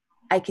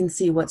 I can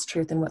see what's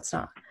truth and what's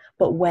not.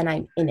 But when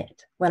I'm in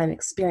it, when I'm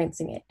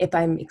experiencing it,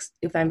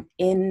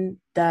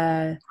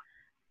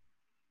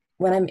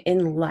 when I'm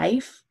in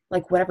life,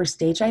 like whatever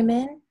stage I'm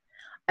in,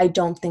 I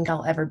don't think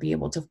I'll ever be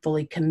able to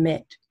fully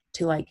commit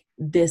to like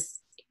this,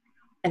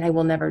 and I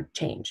will never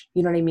change.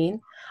 You know what I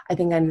mean? I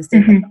think I'm the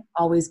same. Like, I'm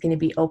always going to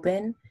be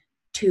open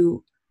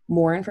to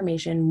more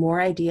information,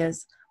 more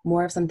ideas,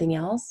 more of something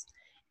else,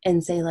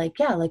 and say like,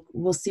 yeah, like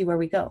we'll see where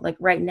we go. Like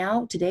right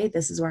now, today,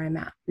 this is where I'm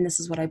at, and this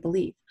is what I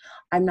believe.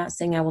 I'm not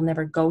saying I will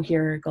never go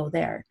here or go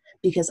there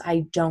because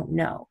I don't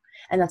know.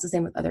 And that's the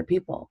same with other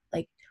people.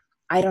 Like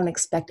I don't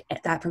expect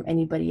that from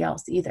anybody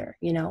else either.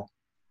 You know,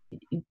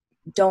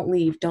 don't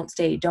leave, don't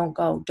stay, don't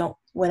go, don't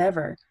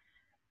whatever,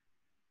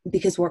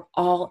 because we're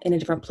all in a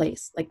different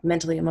place, like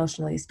mentally,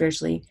 emotionally,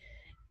 spiritually,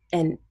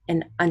 and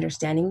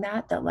understanding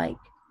that like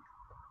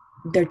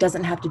there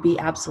doesn't have to be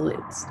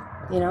absolutes,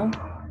 you know?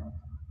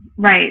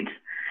 Right.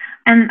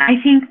 And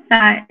I think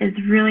that is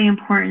really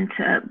important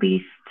to at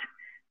least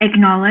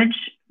acknowledge,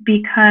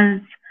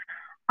 because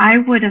I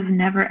would have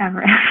never,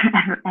 ever,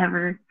 ever,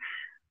 ever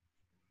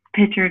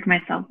pictured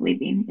myself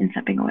leaving and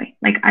stepping away.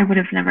 Like I would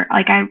have never,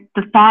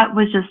 the thought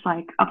was just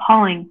like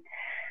appalling.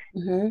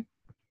 Mm-hmm.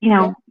 You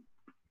know,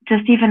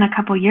 just even a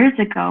couple years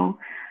ago,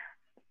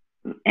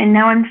 and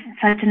now I'm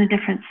such in a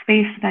different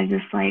space that I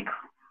just like,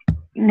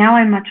 now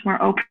I'm much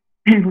more open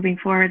moving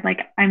forward. Like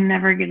I'm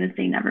never going to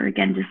say never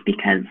again, just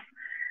because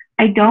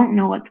I don't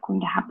know what's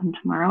going to happen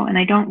tomorrow, and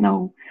I don't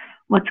know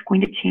what's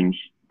going to change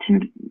to,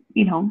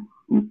 you know,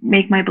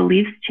 make my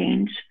beliefs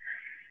change.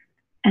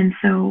 And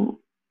so,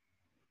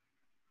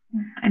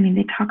 I mean,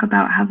 they talk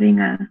about having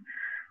a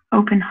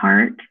open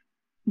heart,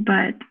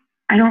 but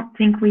I don't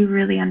think we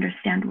really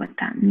understand what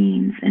that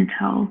means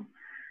until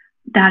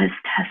that is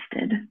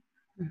tested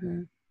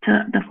to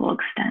the full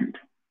extent.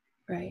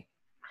 Right.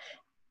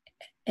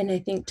 And I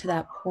think to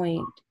that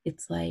point,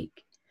 it's like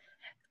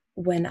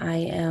when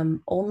I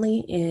am only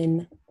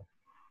in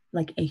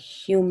like a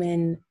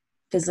human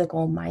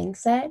physical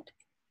mindset,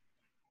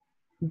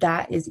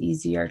 that is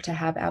easier to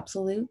have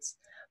absolutes,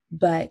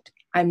 but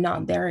I'm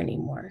not there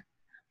anymore.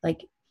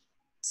 Like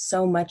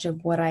so much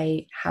of what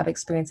I have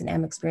experienced and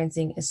am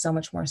experiencing is so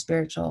much more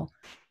spiritual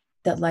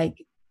that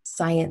like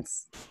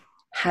science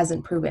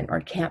hasn't proven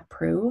or can't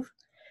prove.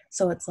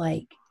 So it's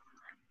like,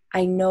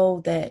 I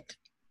know that,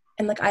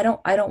 and like, I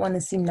don't want to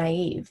seem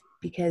naive,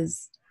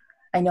 because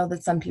I know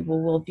that some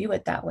people will view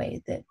it that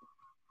way, that,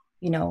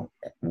 you know,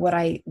 what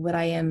I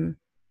am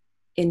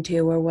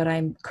into or what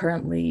I'm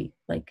currently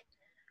like,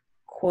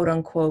 quote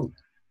unquote,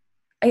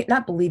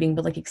 not believing,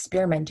 but like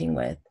experimenting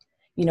with,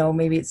 you know,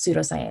 maybe it's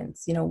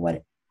pseudoscience, you know,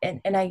 what,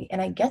 and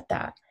I get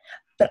that,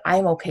 but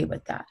I'm okay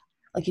with that.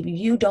 Like, if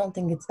you don't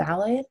think it's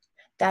valid,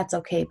 that's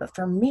okay. But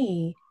for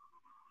me,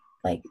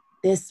 like,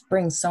 this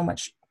brings so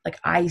much, like,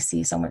 I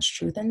see so much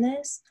truth in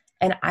this,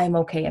 and I'm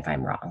okay if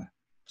I'm wrong.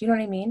 Do you know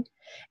what I mean?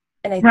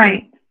 And I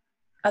think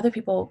other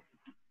people,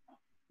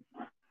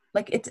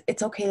 like,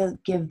 it's okay to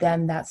give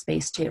them that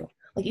space too.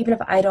 Like, even if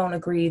I don't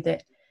agree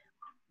that,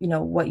 you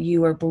know, what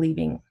you are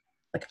believing,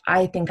 like,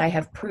 I think I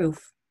have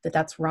proof that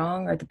that's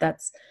wrong or that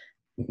that's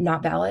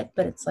not valid,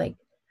 but it's like,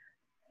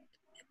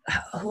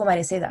 who am I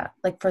to say that?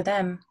 Like, for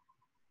them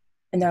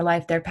in their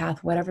life, their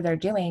path, whatever they're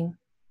doing,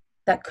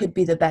 that could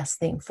be the best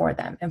thing for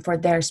them and for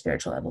their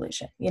spiritual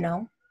evolution, you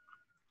know?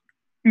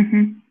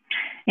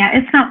 Yeah,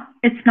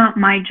 it's not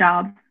my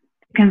job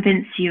to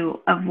convince you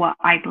of what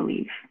I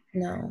believe.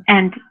 No.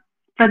 And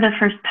for the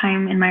first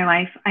time in my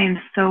life, I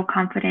am so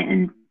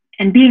confident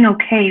in being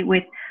okay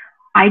with,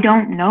 I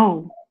don't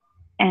know.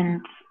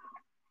 And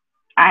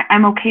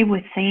I'm okay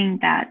with saying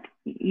that,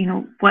 you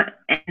know, what,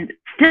 and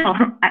still,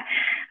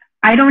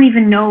 I don't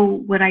even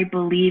know what I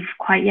believe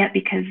quite yet,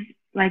 because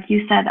like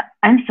you said,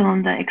 I'm still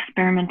in the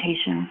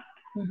experimentation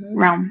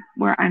realm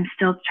where I'm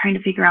still trying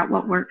to figure out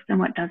what works and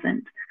what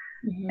doesn't.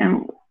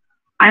 And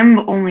I'm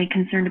only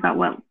concerned about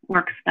what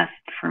works best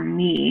for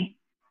me,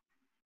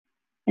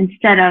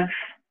 instead of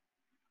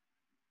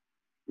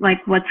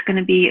like what's going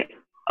to be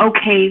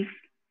okay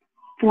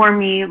for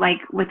me, like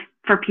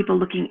for people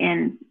looking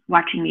in,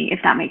 watching me, if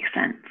that makes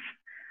sense.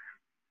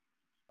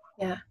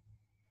 Yeah.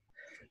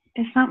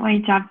 It's not my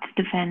job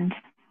to defend.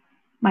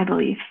 my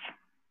beliefs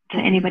to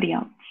anybody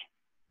else.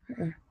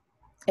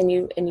 And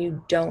you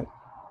don't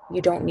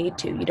need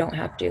to. You don't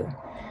have to.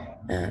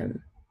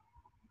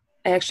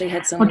 I actually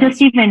had someone. Well,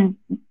 just even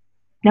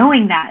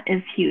knowing that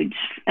is huge.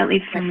 At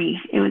least for me,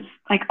 it was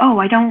like, oh,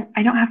 I don't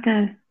have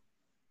to.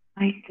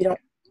 Like,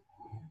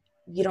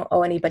 you don't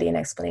owe anybody an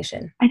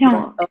explanation. I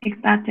don't.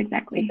 That's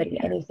exactly anybody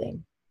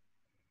anything.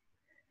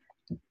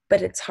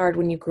 But it's hard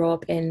when you grow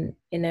up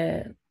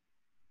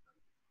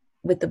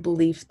with the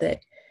belief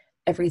that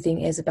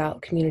everything is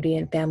about community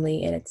and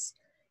family, and it's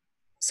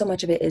so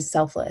much of it is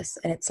selfless,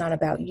 and it's not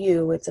about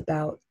you, it's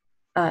about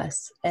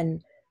us.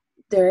 And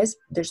there's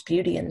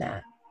beauty in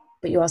that,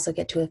 but you also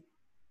get to a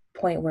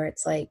point where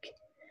it's like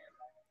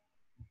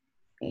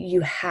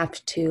you have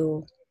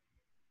to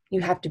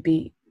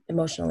be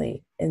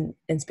emotionally and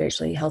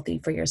spiritually healthy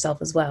for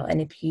yourself as well.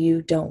 And if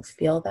you don't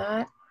feel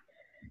that,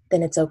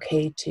 then it's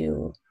okay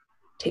to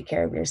take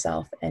care of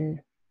yourself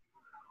and,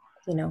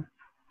 you know,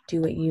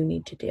 do what you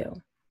need to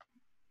do.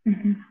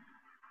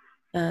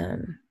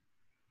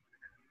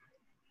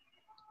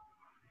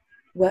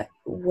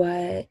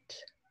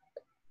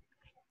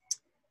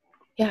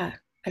 Yeah,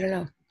 I don't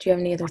know. Do you have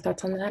any other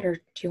thoughts on that, or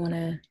do you want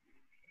to?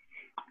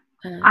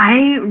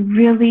 I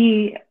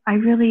really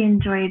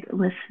enjoyed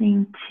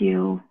listening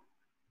to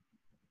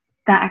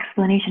that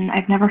explanation.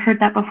 I've never heard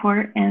that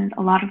before, and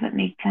a lot of it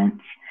made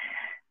sense.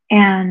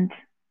 And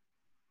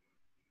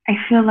I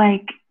feel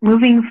like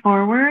moving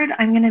forward,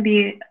 I'm going to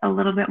be a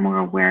little bit more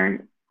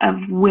aware of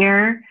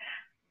where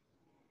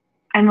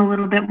I'm a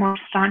little bit more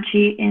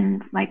staunchy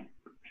in like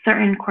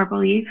certain core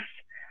beliefs.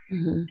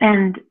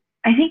 And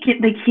I think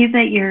the key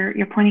that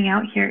you're pointing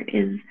out here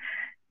is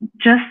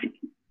just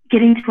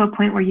getting to a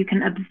point where you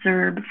can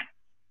observe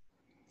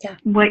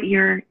what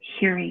you're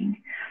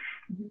hearing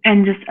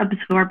and just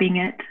absorbing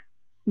it.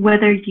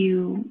 Whether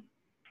you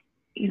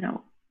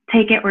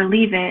take it or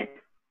leave it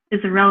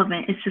is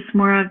irrelevant. It's just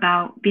more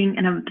about being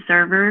an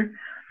observer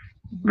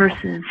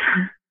versus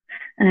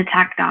an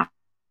attack dog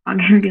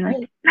and be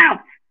like, no,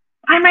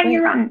 I might be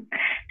wrong.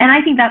 And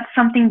I think that's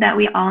something that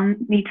we all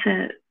need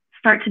to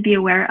start to be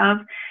aware of,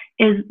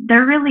 is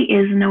there really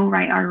is no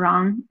right or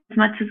wrong. As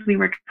much as we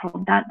were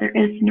told that, there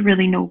is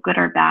really no good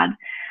or bad.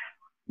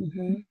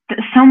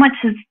 So much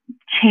has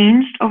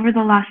changed over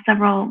the last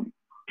several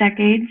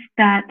decades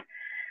that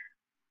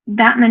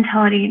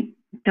mentality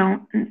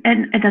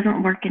it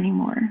doesn't work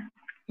anymore.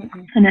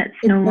 And it's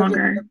no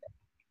longer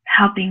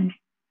helping.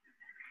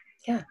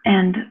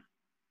 And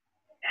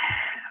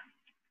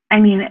I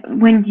mean,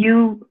 when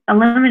you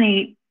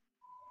eliminate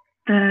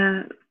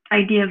the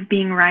idea of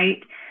being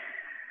right,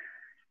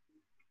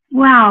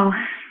 wow,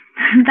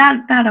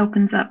 that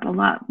opens up a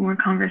lot more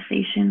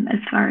conversation as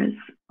far as,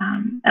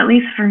 at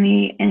least for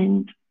me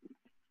and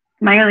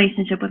my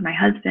relationship with my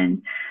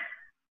husband.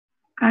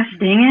 Gosh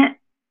dang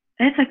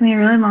it took me a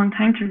really long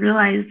time to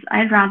realize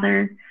I'd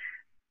rather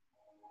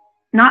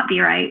not be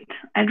right.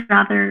 I'd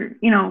rather,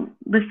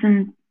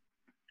 listen.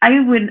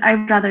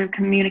 I'd rather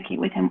communicate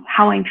with him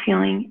how I'm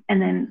feeling,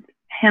 and then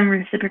him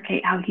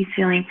reciprocate how he's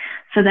feeling,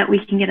 so that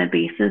we can get a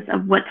basis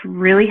of what's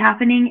really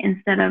happening,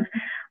 instead of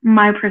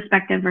my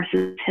perspective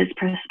versus his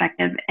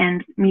perspective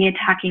and me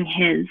attacking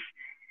his,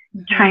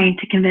 trying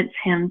to convince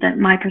him that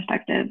my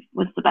perspective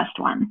was the best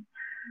one.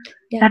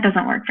 That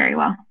doesn't work very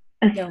well,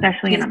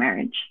 especially in a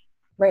marriage.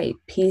 Right.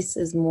 Peace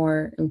is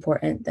more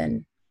important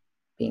than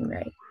being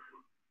right.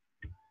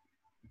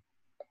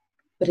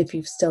 But if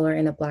you still are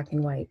in a black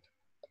and white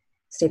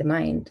state of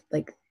mind,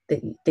 like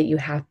that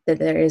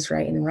there is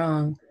right and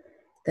wrong,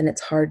 then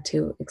it's hard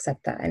to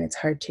accept that, and it's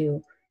hard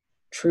to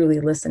truly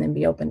listen and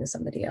be open to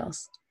somebody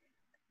else.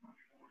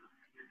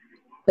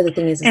 But the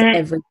thing is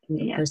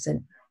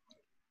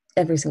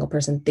every single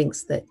person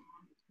thinks that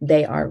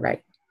they are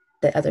right,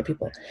 that other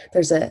people.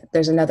 There's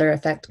another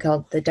effect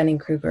called the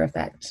Dunning-Kruger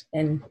effect,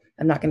 and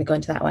I'm not going to go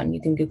into that one.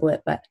 You can Google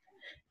it, but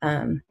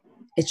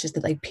it's just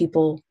that like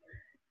people,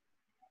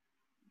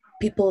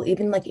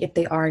 even like if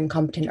they are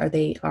incompetent or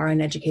they are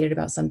uneducated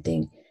about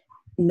something,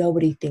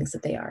 nobody thinks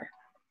that they are.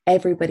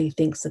 Everybody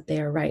thinks that they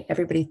are right.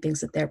 Everybody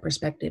thinks that their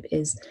perspective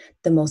is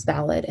the most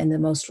valid and the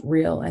most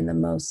real and the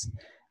most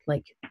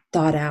like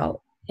thought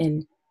out.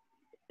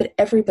 But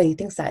everybody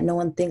thinks that. No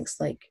one thinks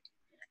like,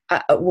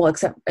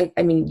 except,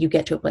 I mean, you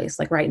get to a place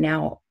like right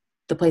now,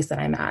 the place that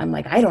I'm at, I'm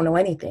like, I don't know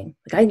anything.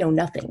 Like I know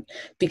nothing,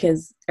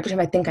 because every time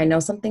I think I know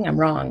something, I'm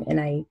wrong. And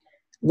I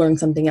learn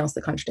something else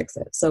that contradicts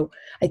it. So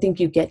I think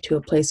you get to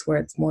a place where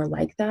it's more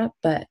like that.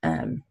 But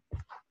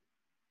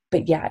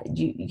yeah,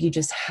 you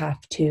just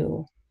have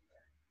to,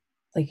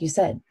 like you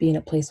said, be in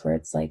a place where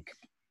it's like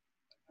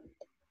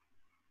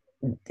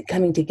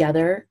coming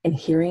together and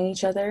hearing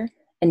each other,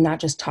 and not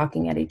just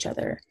talking at each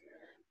other,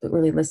 but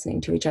really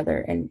listening to each other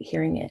and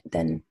hearing it.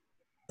 Then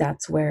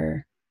that's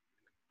where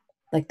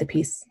like the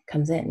peace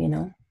comes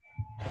in,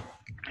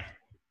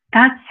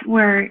 That's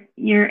where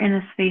you're in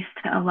a space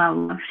to allow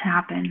love to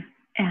happen.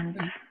 And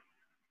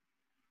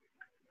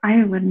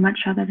I would much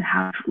rather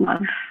have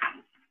love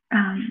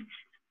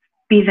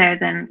be there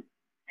than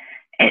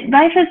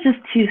life is just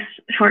too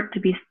short to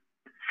be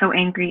so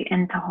angry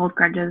and to hold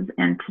grudges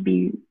and to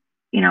be,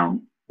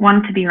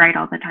 want to be right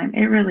all the time.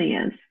 It really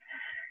is.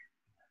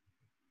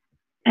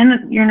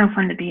 And you're no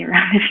fun to be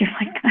around if you're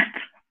like that.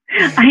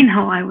 I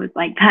know I was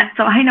like that.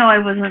 So I know I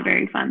wasn't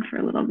very fun for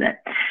a little bit.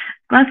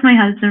 Bless my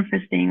husband for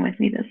staying with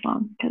me this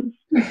long, because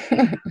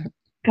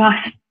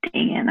gosh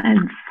dang it,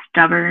 I'm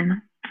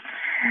stubborn.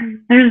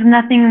 There's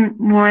nothing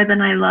more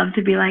than I love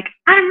to be like,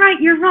 I'm right,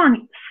 you're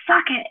wrong,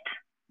 suck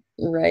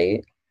it.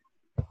 Right.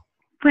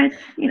 Which,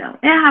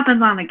 it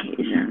happens on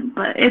occasion,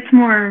 but it's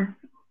more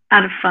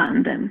out of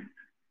fun than.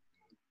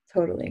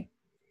 Totally.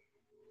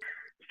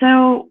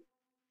 So,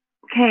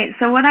 okay,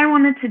 so what I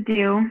wanted to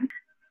do,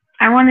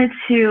 I wanted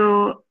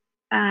to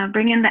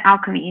bring in the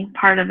alchemy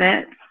part of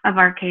it, of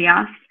our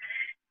chaos.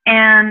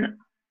 And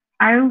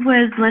I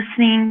was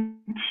listening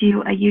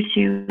to a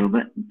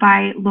YouTube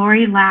by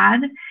Lori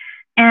Ladd,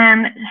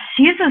 and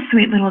she's a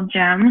sweet little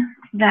gem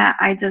that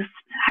I just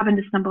happened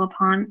to stumble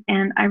upon.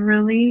 And I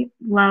really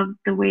love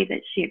the way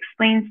that she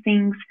explains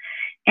things.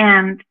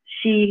 And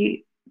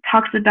she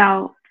talks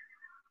about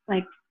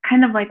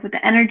kind of like what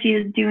the energy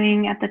is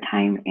doing at the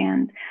time.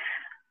 And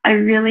I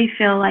really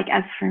feel like,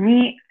 as for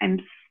me, I'm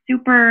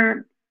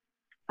super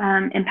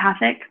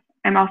empathic.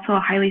 I'm also a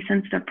highly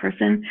sensitive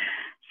person.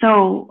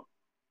 So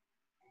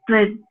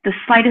the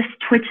slightest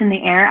twitch in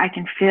the air I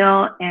can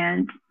feel,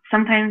 and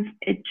sometimes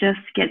it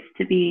just gets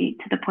to be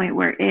to the point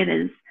where it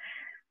is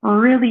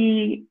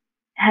really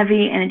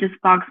heavy and it just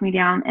bogs me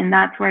down. And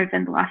that's where I've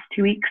been the last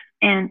 2 weeks.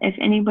 And if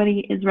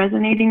anybody is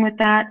resonating with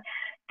that,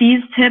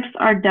 these tips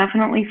are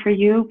definitely for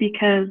you,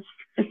 because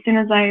as soon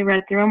as I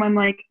read through them, I'm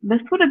like,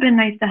 this would have been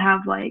nice to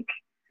have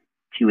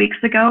 2 weeks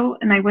ago,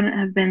 and I wouldn't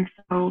have been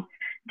so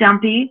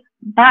dumpy.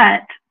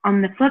 But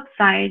on the flip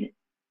side,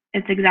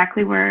 it's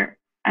exactly where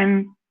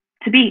I'm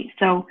to be.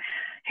 So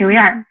here we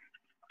are.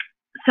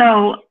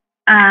 So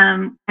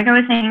like I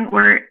was saying,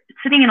 we're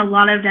sitting in a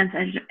lot of dense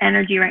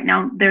energy right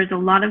now. There's a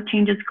lot of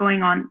changes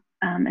going on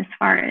as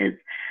far as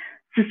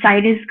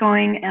society is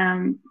going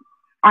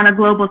on a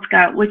global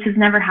scale, which has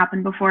never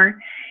happened before.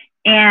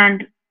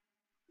 And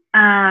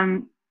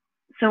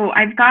so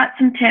I've got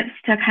some tips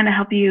to kind of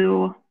help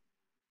you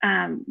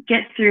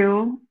get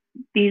through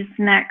these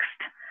next,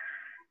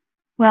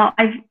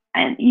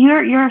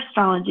 your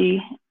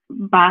astrology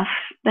buff,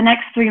 the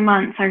next 3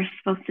 months are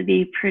supposed to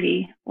be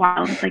pretty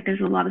wild. There's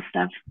a lot of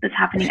stuff that's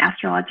happening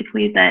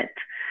astrologically that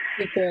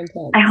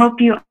I hope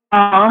you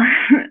all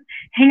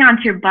hang on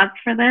to your butts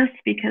for this,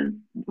 because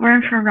we're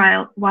in for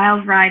a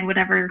wild ride,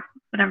 whatever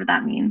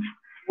that means.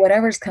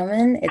 Whatever's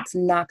coming, it's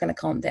not going to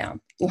calm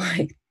down.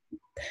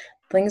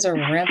 Things are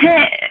ramping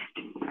up.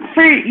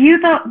 For you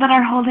that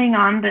are holding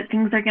on that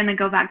things are going to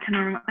go back to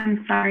normal,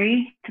 I'm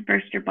sorry to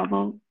burst your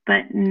bubble,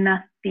 but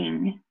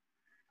nothing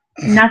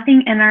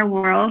in our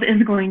world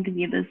is going to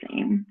be the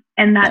same.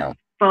 And that's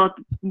both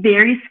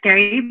very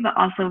scary, but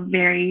also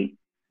very,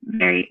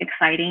 very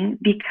exciting,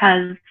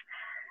 because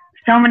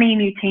so many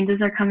new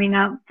changes are coming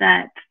up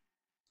that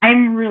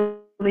I'm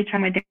really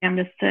trying my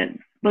damnedest to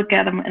look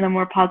at them in a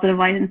more positive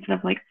light, instead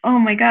of oh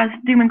my gosh,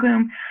 doom and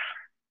gloom.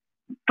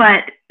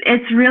 But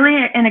it's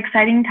really an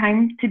exciting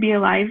time to be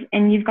alive,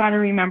 and you've got to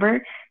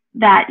remember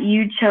that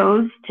you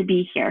chose to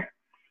be here.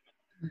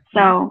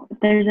 So if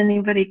there's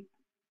anybody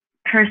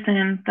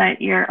cursing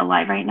that you're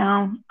alive right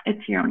now,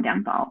 it's your own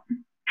damn fault.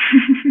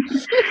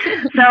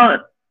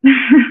 So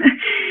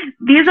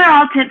these are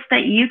all tips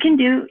that you can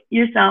do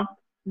yourself.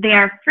 They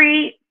are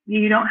free.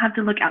 You don't have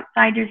to look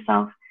outside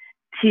yourself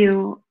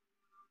to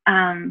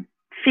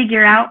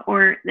figure out,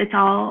 or it's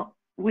all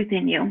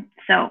within you.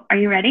 So are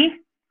you ready?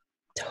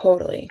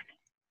 Totally.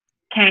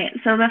 Okay,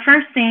 so the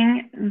first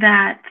thing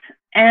that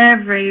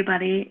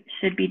everybody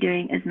should be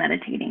doing is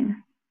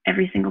meditating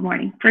every single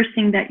morning. First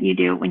thing that you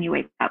do when you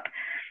wake up.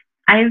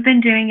 I've been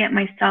doing it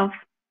myself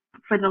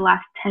for the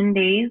last 10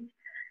 days,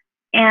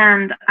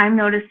 and I'm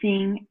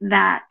noticing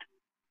that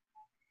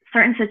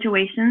certain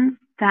situations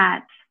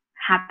that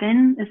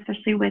happen,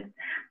 especially with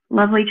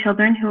lovely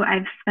children who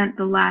I've spent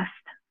the last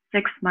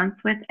 6 months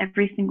with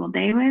every single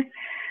day with,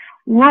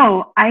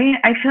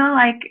 I feel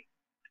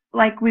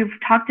like we've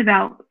talked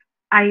about,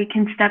 I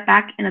can step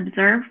back and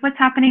observe what's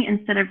happening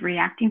instead of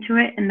reacting to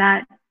it, and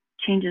that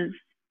changes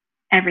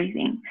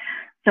everything.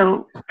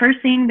 So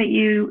first thing that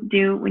you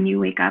do when you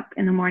wake up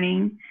in the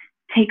morning,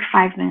 take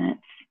 5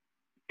 minutes,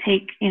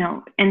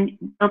 and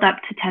build up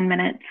to 10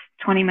 minutes,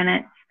 20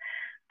 minutes.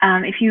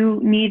 If you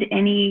need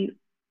any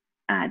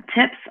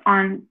tips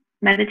on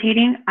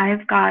meditating,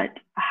 I've got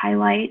a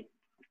highlight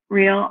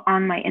reel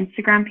on my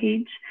Instagram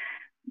page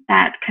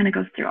that kind of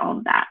goes through all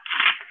of that.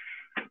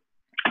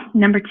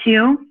 Number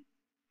 2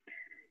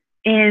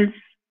 is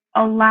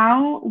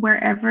allow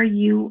wherever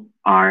you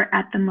are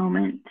at the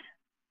moment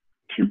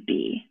to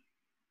be.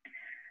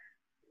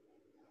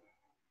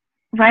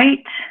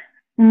 Right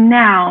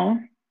now,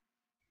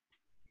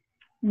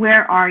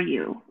 where are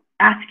you?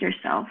 Ask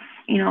yourself,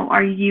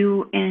 are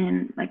you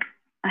in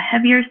a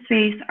heavier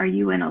space? Are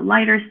you in a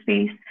lighter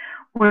space?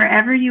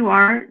 Wherever you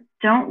are,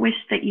 don't wish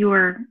that you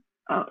were,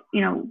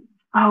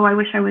 I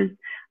wish I was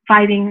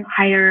vibing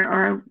higher,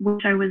 or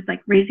wish I was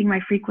like raising my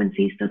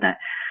frequency so that,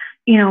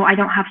 you know, I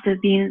don't have to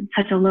be in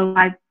such a low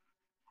vibe.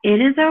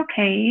 It is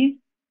okay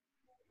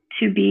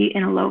to be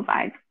in a low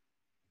vibe,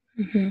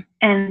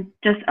 and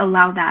just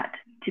allow that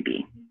to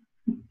be,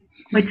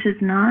 which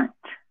is not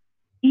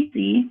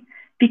easy,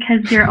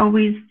 because you're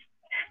always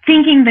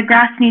thinking the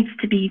grass needs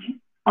to be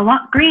a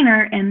lot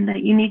greener and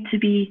that you need to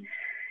be,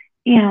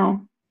 you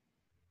know,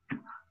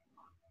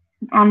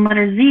 on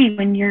letter Z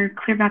when you're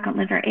clear back on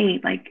letter A.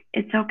 Like,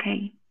 it's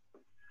okay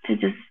to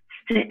just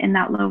sit in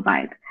that low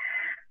vibe.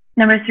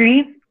 Number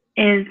 3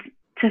 is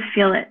to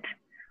feel it.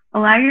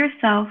 Allow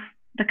yourself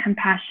the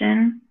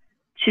compassion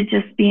to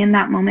just be in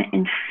that moment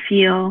and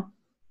feel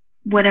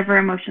whatever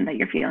emotion that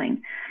you're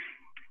feeling.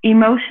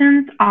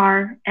 Emotions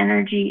are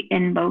energy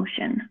in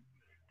motion.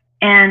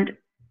 And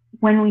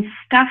when we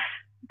stuff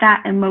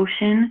that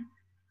emotion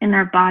in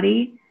our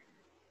body,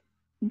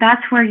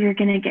 that's where you're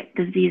going to get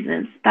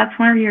diseases. That's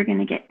where you're going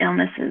to get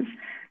illnesses.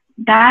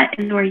 That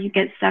is where you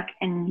get stuck,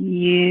 and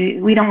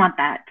we don't want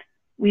that.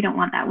 We don't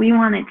want that. We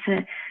want it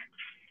to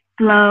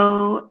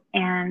flow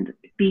and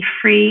be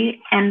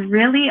free. And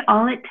really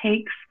all it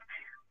takes,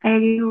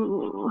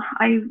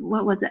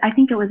 what was it? I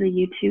think it was a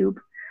YouTube.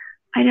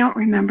 I don't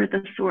remember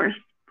the source.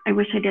 I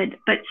wish I did,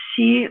 but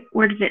she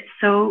worded it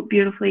so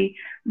beautifully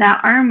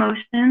that our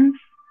emotions,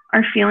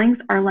 our feelings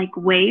are like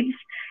waves.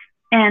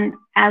 And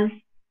as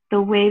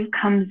the wave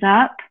comes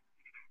up,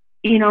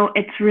 you know,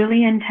 it's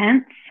really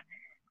intense,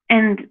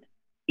 and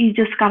you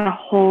just got to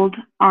hold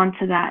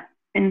onto that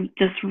and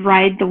just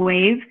ride the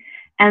wave.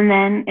 And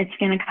then it's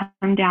going to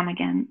come down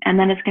again, and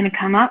then it's going to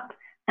come up,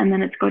 and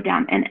then it's go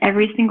down. And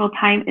every single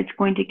time it's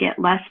going to get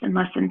less and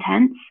less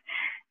intense.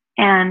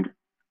 And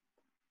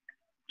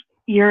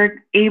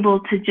you're able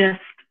to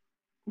just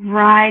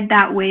ride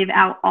that wave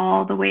out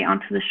all the way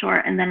onto the shore.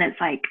 And then it's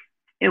like,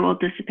 it will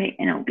dissipate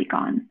and it will be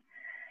gone.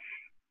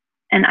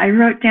 And I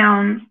wrote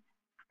down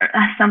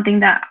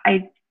something that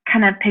I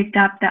kind of picked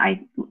up that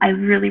I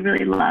really,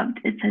 really loved.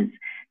 It says,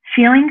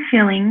 feeling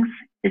feelings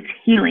is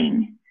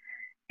healing,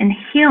 and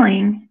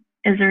healing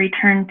is a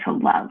return to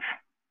love.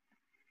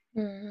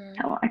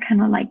 So I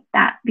kind of like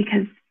that,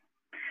 because,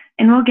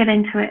 and we'll get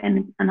into it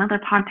in another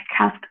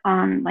podcast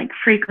on like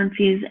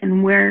frequencies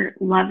and where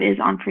love is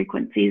on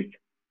frequencies.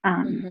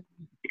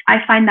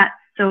 I find that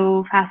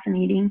so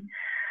fascinating,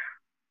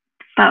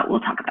 but we'll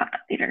talk about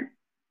that later.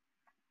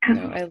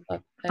 No, I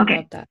love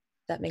that.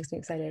 That makes me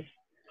excited.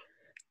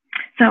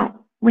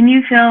 So when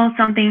you feel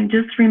something,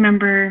 just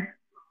remember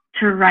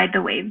to ride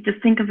the wave.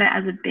 Just think of it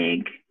as a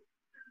big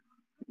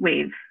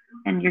wave,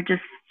 and you're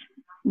just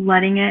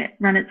letting it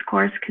run its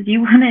course, because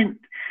you wouldn't,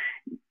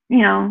 you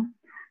know,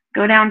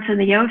 go down to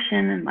the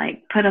ocean and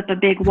like put up a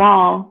big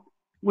wall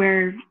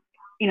where,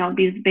 you know,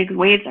 these big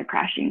waves are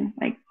crashing.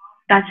 Like,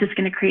 that's just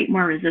going to create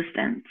more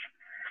resistance.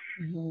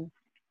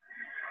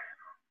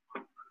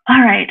 All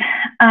right.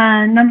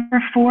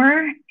 Number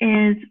 4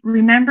 is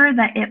remember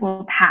that it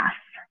will pass.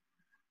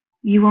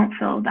 You won't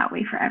feel that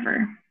way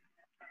forever.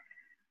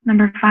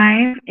 Number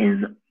 5 is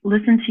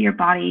listen to your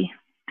body.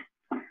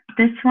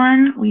 This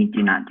one we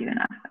do not do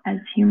enough as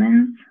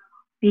humans,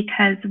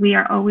 because we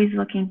are always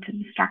looking to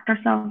distract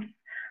ourselves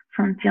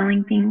from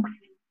feeling things.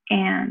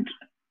 And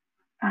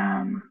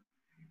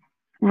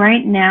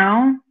right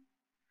now,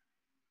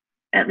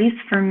 at least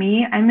for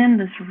me, I'm in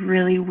this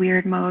really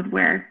weird mode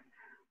where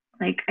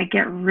like I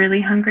get really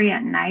hungry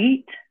at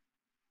night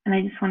and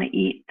I just want to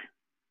eat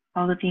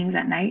all the things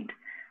at night.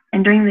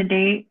 And during the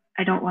day,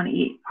 I don't want to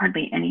eat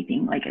hardly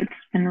anything. Like, it's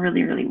been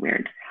really, really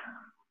weird.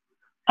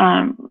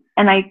 And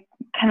I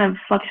kind of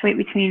fluctuate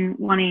between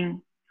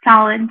wanting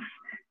salads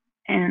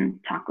and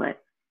chocolate.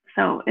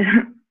 So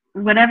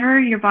whatever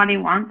your body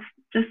wants,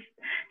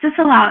 just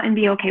allow it and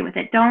be okay with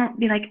it. Don't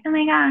be like, oh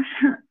my gosh,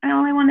 I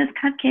only want is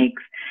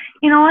cupcakes.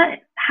 You know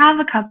what? Have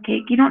a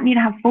cupcake. You don't need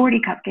to have 40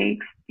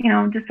 cupcakes. You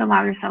know, just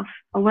allow yourself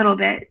a little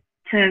bit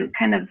to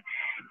kind of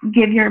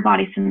give your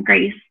body some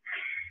grace.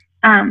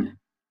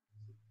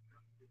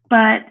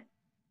 But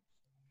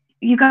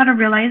you got to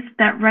realize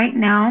that right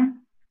now,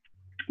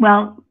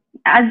 well,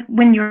 as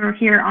when you're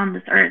here on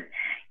this earth,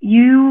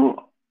 you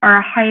are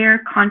a higher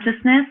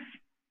consciousness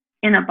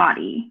in a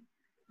body.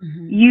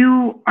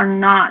 You are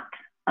not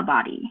a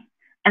body.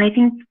 And I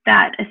think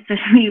that,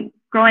 especially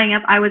growing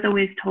up, I was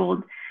always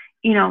told,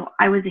 you know,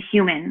 I was a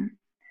human,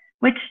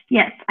 which,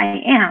 yes,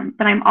 I am,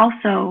 but I'm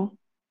also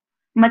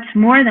much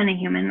more than a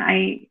human.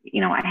 I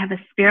have a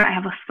spirit, I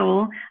have a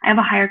soul, I have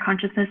a higher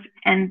consciousness,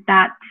 and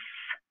that's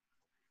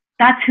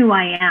who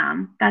I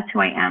am. That's who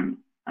I am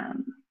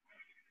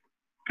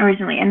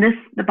originally. And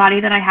the body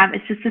that I have,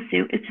 it's just a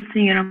suit, it's just a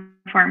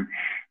uniform.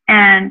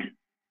 And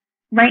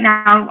right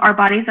now, our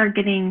bodies are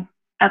getting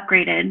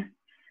upgraded,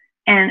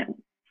 and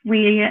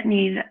we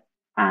need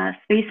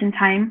space and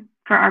time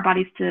for our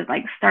bodies to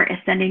like start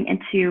ascending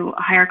into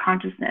a higher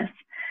consciousness.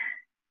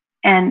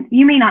 And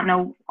you may not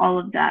know all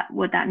of that,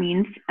 what that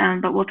means,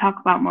 but we'll talk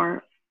about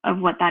more of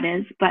what that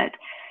is. But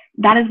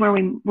that is where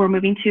we're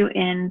moving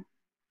to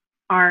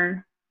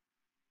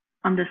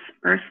on this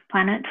Earth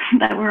planet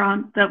that we're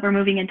on, that we're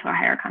moving into a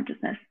higher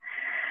consciousness.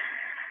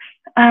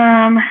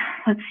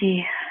 Let's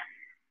see.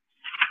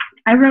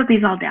 I wrote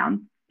these all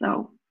down,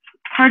 so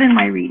pardon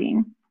my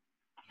reading.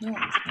 No,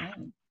 it's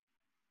fine.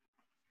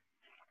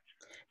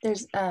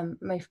 There's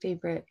my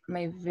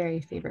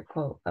very favorite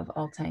quote of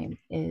all time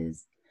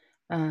is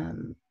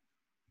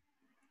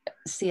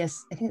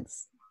C.S.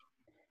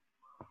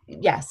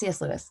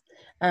 Lewis,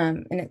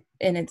 and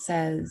it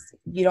says,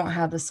 "You don't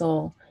have a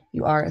soul,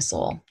 you are a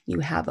soul.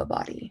 You have a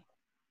body."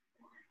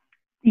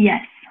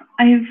 Yes,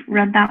 I've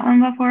read that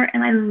one before,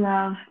 and I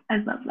love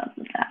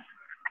that.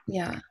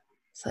 Yeah,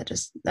 so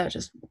that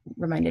just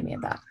reminded me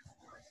of that.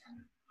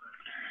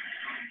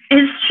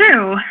 It's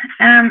true,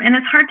 and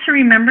it's hard to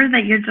remember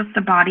that you're just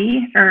a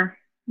body, or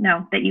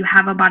no, that you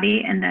have a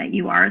body and that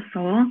you are a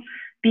soul,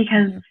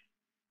 because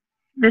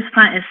this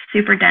planet is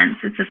super dense.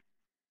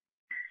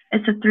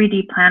 It's a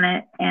 3D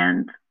planet,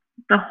 and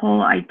the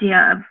whole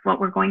idea of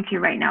what we're going through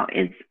right now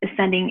is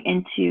ascending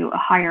into a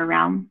higher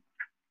realm.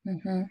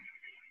 Mm-hmm.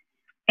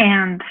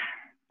 And,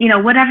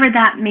 whatever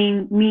that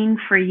may mean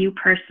for you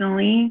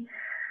personally,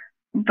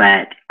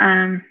 but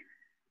I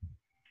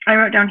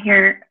wrote down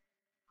here,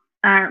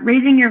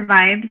 raising your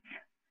vibes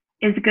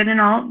is good and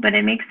all, but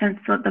it makes sense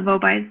to let the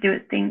vibes do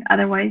its thing.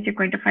 Otherwise, you're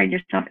going to find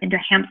yourself into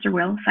a hamster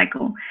wheel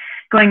cycle,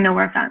 going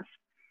nowhere fast.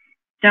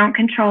 Don't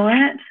control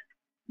it.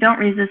 Don't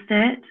resist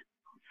it.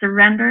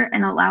 Surrender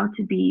and allow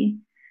to be.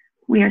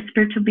 We are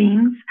spiritual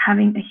beings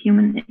having a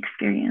human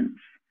experience.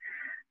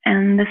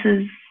 And this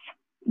is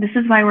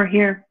why we're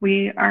here.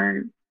 We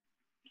are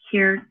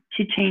here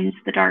to change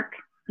the dark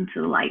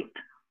into the light.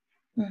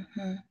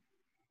 Mm-hmm.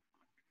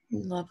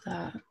 Love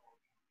that.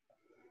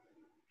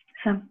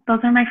 So those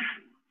are my,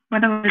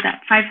 what was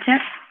that, 5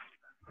 tips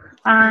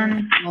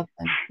on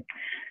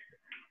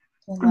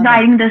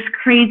riding this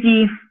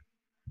crazy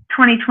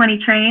 2020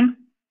 train.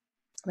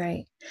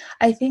 Right.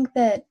 I think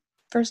that,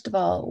 first of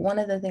all, one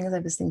of the things I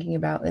was thinking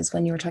about is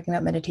when you were talking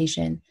about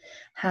meditation,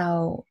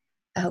 how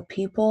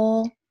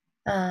people,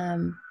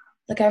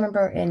 like I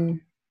remember in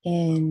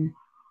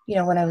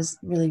when I was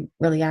really,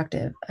 really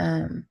active,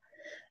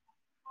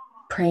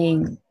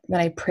 praying, when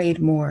I prayed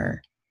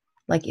more,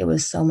 like it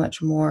was so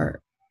much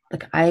more,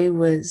 like I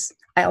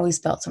always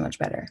felt so much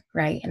better,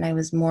 right? And I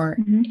was more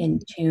in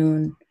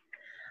tune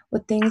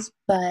with things.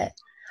 But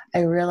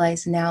I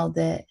realize now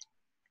that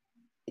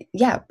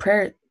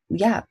prayer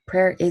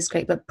is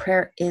great, but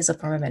prayer is a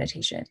form of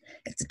meditation.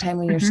 It's a time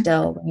when you're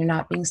still, when you're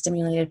not being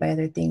stimulated by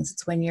other things.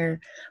 It's when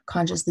you're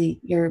consciously,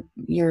 you're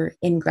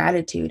in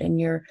gratitude, and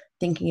you're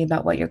thinking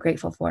about what you're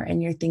grateful for,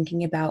 and you're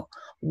thinking about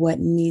what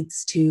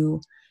needs to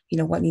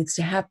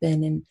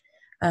happen,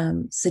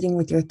 and sitting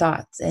with your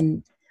thoughts.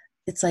 And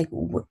it's like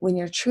when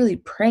you're truly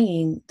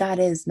praying, that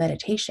is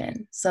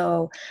meditation.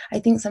 So I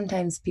think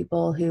sometimes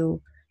people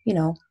who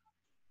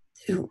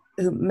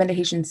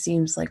meditation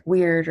seems like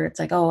weird, or it's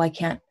like, oh, I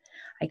can't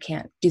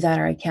do that,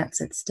 or I can't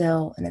sit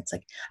still. And it's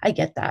like, I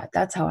get that.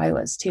 That's how I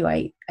was too.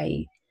 I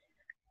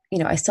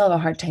still have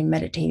a hard time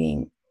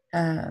meditating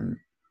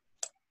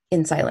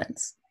in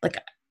silence. Like,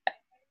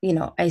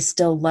 I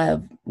still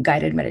love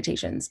guided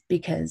meditations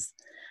because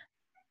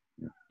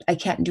I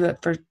can't do it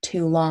for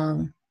too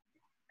long.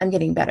 I'm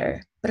getting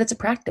better, but it's a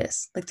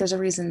practice. Like, there's a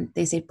reason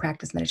they say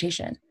practice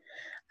meditation.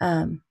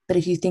 But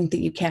if you think that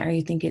you can't, or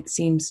you think it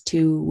seems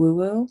too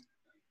woo-woo,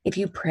 if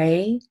you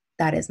pray,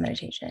 that is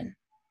meditation,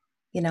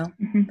 So.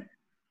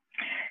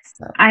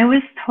 I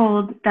was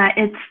told that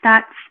it's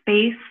that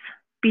space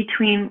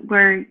between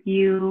where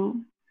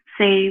you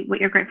say what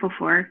you're grateful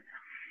for,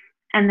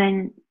 and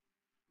then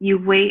you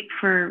wait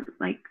for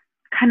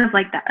kind of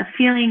like that, a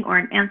feeling or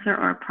an answer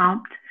or a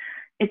prompt.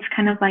 It's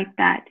kind of like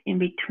that in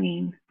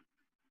between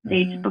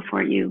stage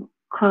before you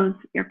close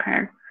your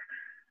prayer.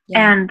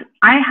 Yeah. And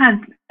I had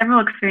several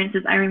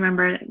experiences. I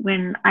remember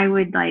when I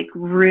would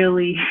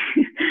really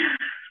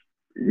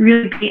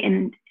really be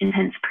in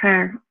intense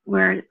prayer,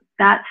 where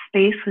that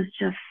space was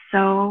just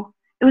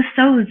it was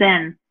so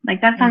zen.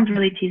 Like, that sounds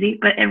really cheesy,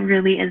 but it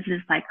really is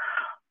just like,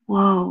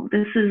 whoa,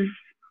 this is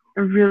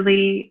a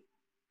really,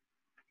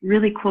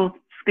 really cool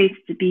space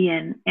to be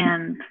in.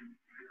 And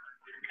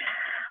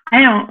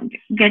I don't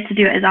get to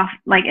do it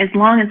as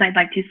long as I'd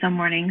like to some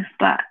mornings,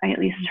 but I at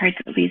least try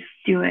to at least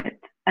do it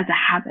as a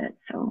habit.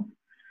 So.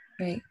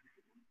 Right.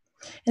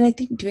 And I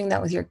think doing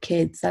that with your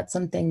kids, that's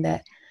something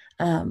that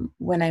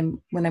when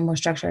I'm more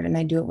structured and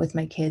I do it with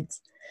my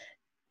kids,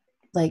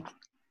 like,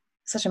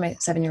 especially my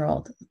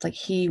 7-year-old, it's like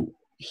he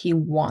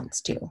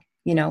wants to,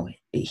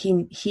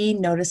 he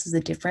notices the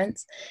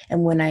difference.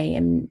 And when I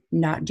am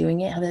not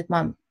doing it, he'll be like,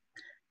 Mom,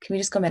 can we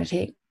just go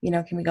meditate?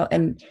 Can we go?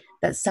 And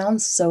that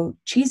sounds so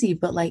cheesy,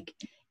 but like,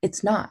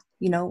 it's not,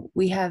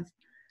 we have,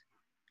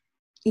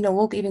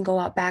 we'll even go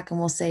out back and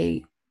we'll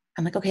say,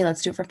 I'm like, okay,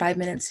 let's do it for 5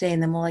 minutes today.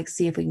 And then we'll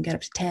see if we can get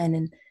up to 10.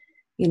 And,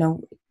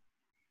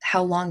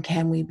 how long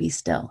can we be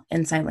still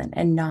and silent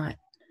and not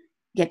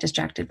get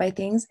distracted by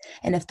things?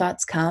 And if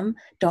thoughts come,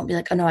 don't be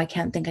like, oh no, I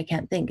can't think.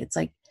 It's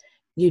like,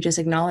 you just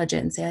acknowledge it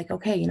and say like,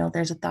 okay,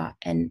 there's a thought,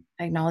 and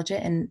acknowledge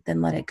it and then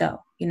let it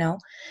go.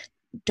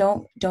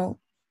 Don't,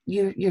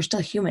 you're still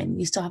human.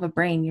 You still have a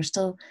brain. You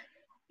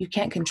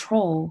can't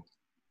control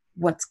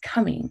what's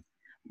coming,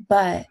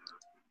 but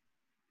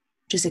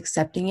just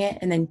accepting it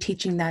and then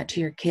teaching that to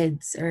your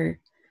kids, or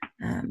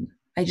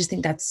I just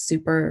think that's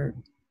super,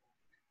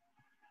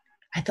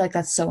 I feel like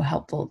that's so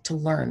helpful to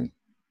learn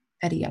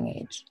at a young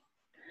age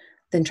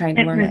than trying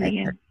to It learn really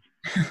it.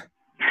 is.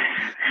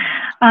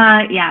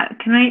 Yeah.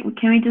 Can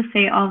we just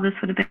say all this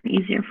would have been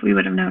easier if we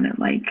would have known it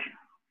like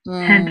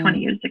 10, 20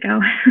 years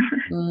ago?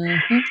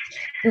 Mm-hmm.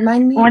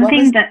 Remind me, One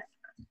thing that,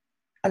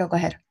 oh no, go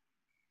ahead.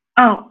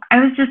 Oh, I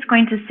was just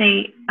going to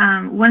say,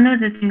 one of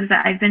the things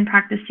that I've been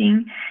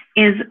practicing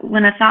is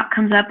when a thought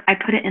comes up, I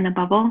put it in a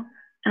bubble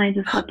and I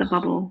just let the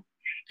bubble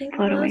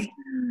float away.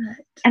 That.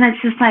 And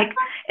it's just like,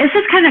 it's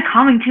just kind of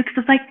calming too, because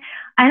it's like,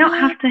 I don't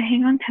have to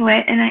hang on to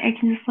it, and I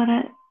can just let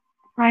it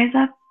rise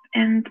up.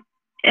 And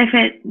if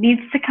it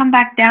needs to come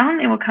back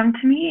down, it will come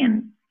to me,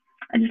 and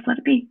I just let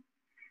it be.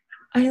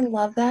 I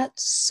love that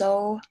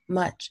so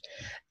much.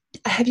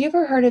 Have you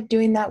ever heard of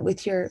doing that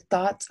with your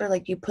thoughts, or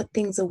like you put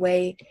things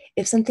away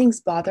if something's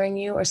bothering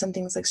you or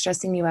something's like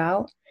stressing you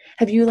out?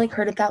 Have you like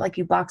heard of that? Like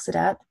you box it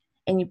up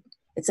and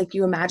it's like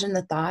you imagine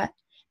the thought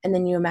and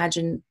then you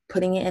imagine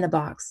putting it in a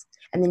box,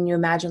 and then you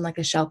imagine like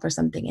a shelf or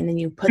something, and then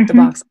you put the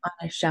box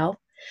on a shelf.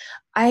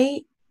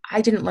 I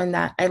didn't learn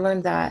that. I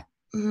learned that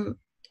in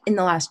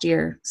the last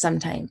year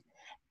sometime.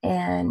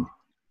 And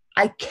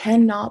I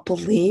cannot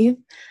believe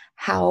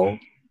how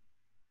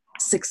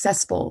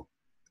successful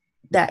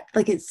that,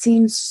 like, it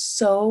seems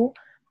so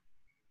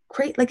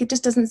great. Like, it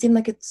just doesn't seem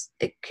like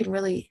it can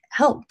really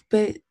help,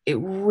 but it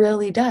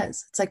really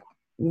does. It's like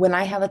when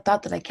I have a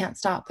thought that I can't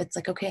stop, it's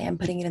like, okay, I'm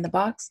putting it in the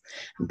box,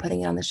 I'm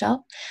putting it on the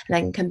shelf, and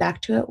I can come back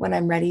to it when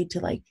I'm ready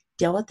to like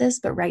deal with this.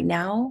 But right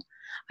now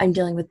I'm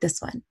dealing with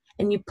this one.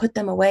 And you put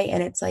them away,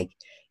 and it's like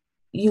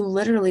you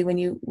literally, when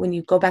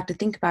you go back to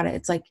think about it,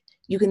 it's like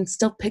you can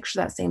still picture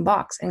that same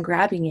box and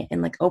grabbing it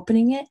and like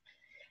opening it.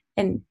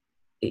 And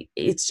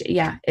it's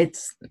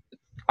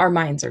our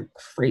minds are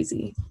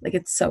crazy. Like,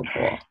 it's so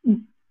cool.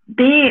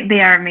 They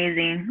are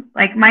amazing.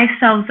 Like, my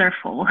cells are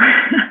full.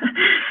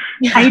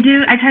 Yeah. I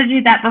try to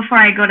do that before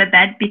I go to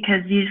bed,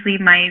 because usually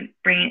my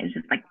brain is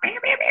just like,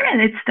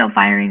 it's still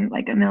firing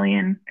like a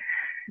million,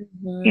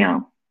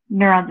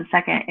 neurons a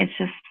second. It's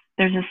just,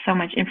 there's just so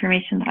much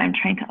information that I'm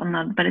trying to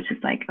unload, but it's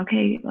just like,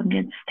 okay, let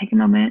me just take a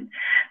moment,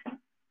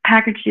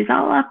 package these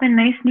all up in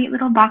nice, neat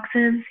little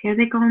boxes. Here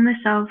they go on the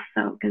shelf.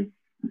 So, because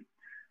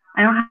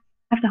I don't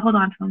have to hold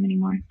on to them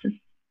anymore. Just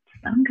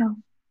let them go.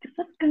 Just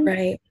let them go.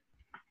 Right.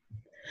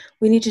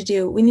 We need to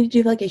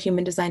do like a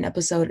human design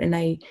episode, and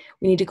we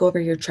need to go over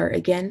your chart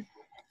again,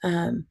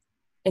 and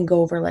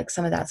go over like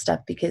some of that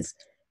stuff, because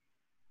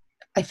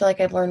I feel like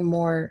I've learned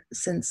more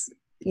since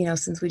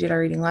we did our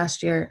reading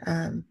last year,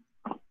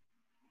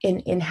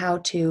 in how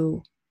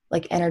to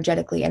like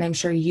energetically, and I'm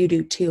sure you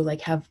do too,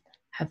 like have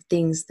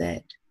things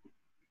that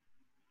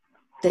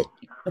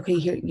okay,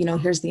 here,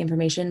 here's the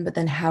information, but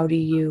then how do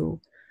you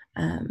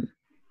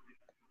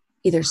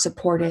either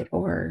support it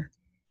or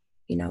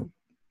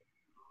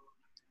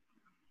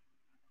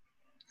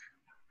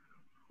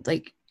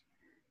like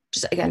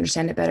just like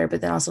understand it better,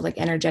 but then also like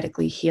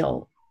energetically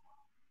heal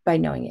by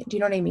knowing it. Do you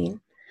know what I mean?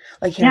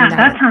 Like hearing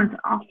that sounds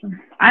awesome.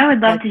 I would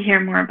love to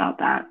hear more about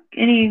that.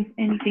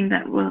 Anything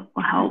that will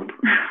help.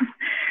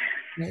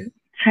 Right?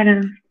 Try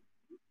to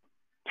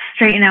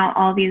straighten out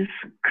all these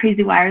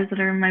crazy wires that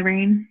are in my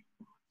brain.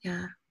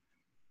 Yeah.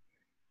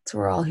 That's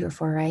what we're all here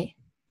for, right?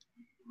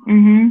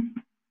 I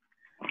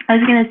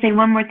was going to say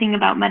one more thing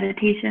about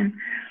meditation.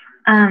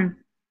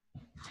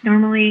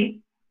 Normally,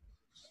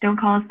 don't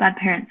call us bad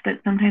parents, but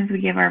sometimes we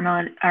give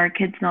our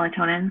kids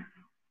melatonin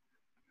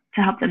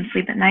to help them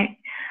sleep at night.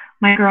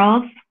 My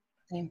girls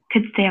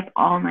could stay up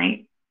all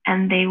night,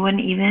 and they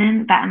wouldn't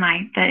even bat an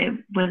eye that it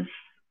was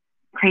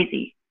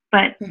crazy,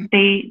 but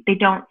they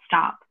don't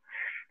stop.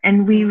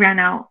 And we ran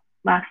out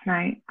last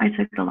night. I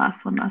took the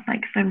last one last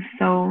night because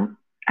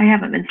I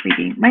haven't been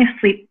sleeping. My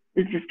sleep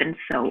has just been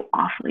so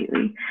off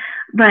lately.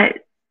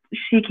 But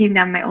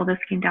my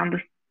oldest came down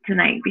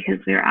tonight because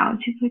we were out.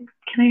 She's like,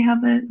 can I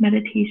have a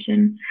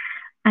meditation?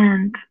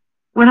 And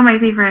one of my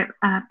favorite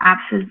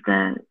apps is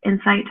the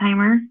Insight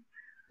Timer.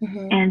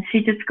 And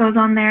she just goes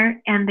on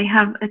there, and they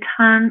have a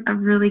ton of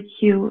really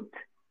cute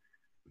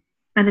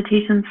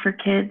meditations for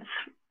kids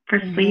for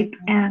sleep.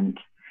 And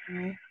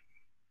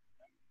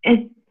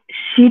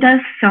she does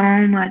so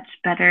much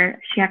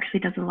better. She actually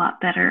does a lot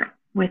better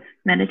with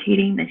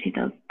meditating than she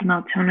does the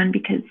melatonin,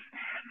 because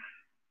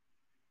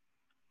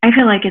I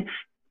feel like it's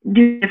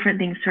doing different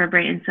things to her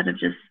brain instead of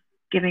just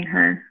giving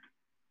her.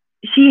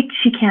 She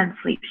can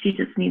sleep. She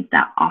just needs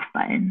that off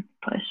button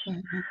push.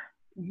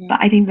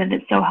 But I think that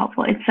it's so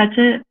helpful. It's such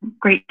a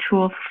great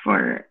tool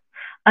for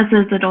us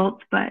as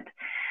adults. But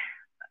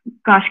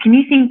gosh, can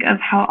you think of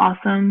how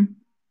awesome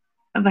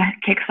of a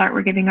kickstart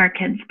we're giving our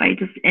kids by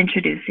just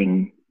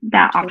introducing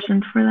that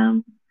option for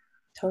them?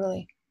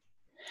 Totally.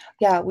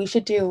 Yeah, we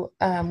should do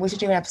an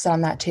episode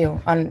on that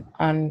too,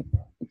 on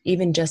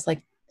even just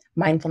like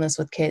mindfulness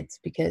with kids,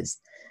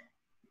 because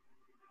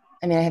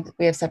I mean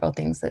we have several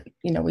things that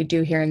we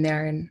do here and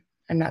there, and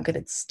I'm not good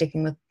at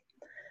sticking with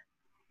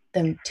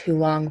them too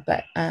long,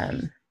 but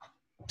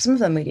some of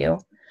them we do,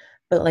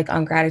 but like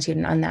on gratitude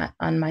and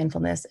on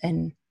mindfulness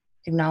and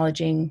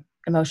acknowledging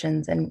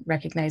emotions and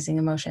recognizing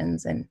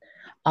emotions and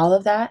all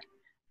of that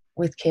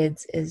with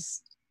kids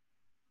it's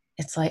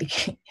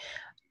like,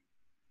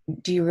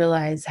 do you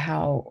realize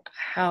how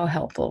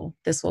helpful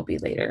this will be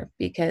later?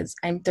 Because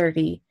I'm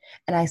 30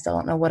 and I still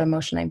don't know what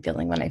emotion I'm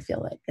feeling when I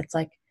feel it. It's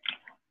like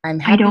I'm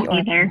I happy don't or I'm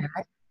either.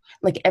 mad.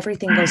 Like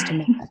everything goes to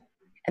mad.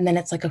 And then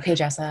it's like, okay,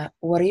 Jessa,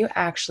 what are you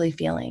actually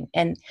feeling?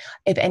 And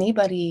if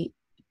anybody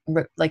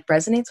like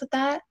resonates with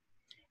that,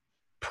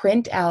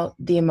 print out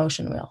the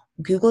emotion wheel.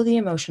 Google the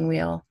emotion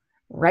wheel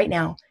right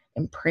now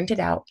and print it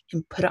out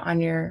and put it on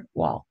your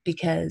wall,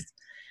 because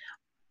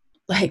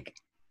like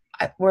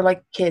we're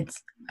like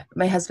kids.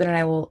 My husband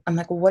and I'm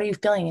like, well, what are you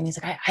feeling? And he's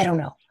like, I don't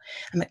know.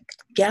 I'm like,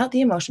 get out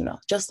the emotion wheel.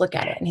 Just look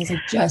at it. And he's like,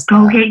 just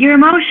go get your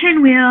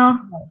emotion wheel.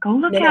 Go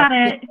look at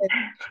it.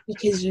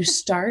 Because you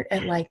start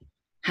at like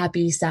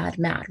happy, sad,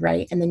 mad,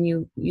 right? And then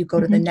you go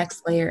to the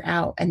next layer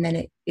out, and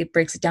then it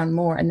breaks it down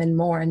more and then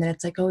more. And then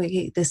it's like, oh,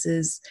 hey, this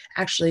is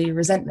actually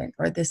resentment,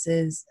 or this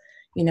is,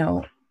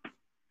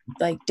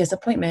 like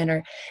disappointment,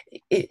 or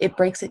it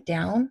breaks it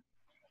down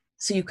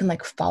so you can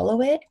like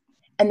follow it,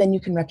 and then you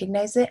can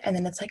recognize it. And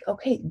then it's like,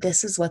 okay,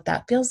 this is what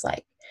that feels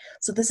like.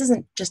 So this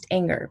isn't just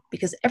anger,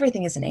 because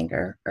everything isn't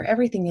anger or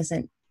everything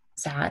isn't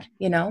sad,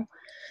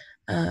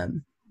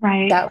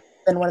 Right. That's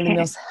been one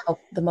of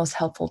the most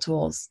helpful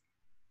tools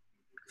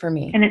for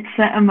me. And it's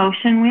the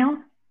emotion wheel?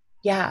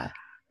 Yeah.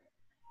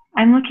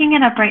 I'm looking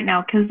it up right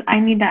now because I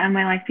need that in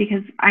my life,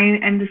 because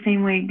I'm the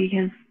same way,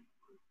 because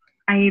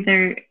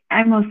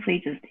I'm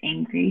mostly just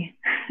angry.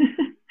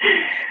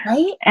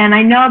 Right. And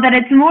I know that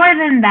it's more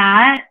than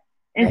that.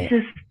 It's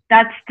right. just,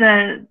 that's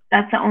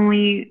the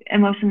only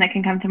emotion that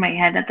can come to my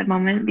head at the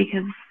moment,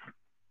 because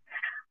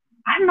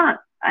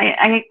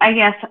I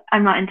guess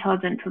I'm not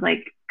intelligent to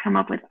like come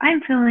up with,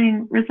 I'm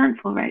feeling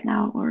resentful right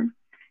now, or,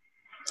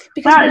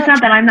 because well, it's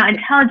not that I'm not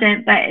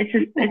intelligent, but it's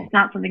just, it's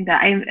not something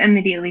that I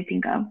immediately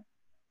think of.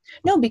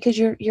 No, because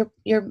your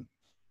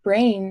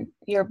brain,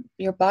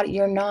 your body,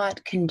 you're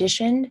not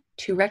conditioned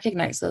to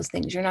recognize those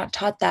things. You're not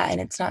taught that, and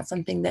it's not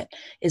something that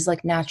is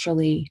like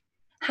naturally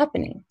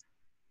happening.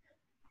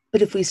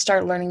 But if we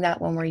start learning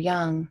that when we're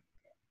young,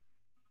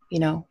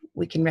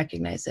 we can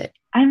recognize it.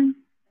 I'm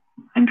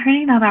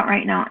printing that out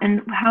right now,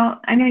 and how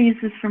I'm going to use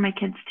this for my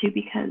kids too,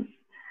 because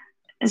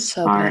as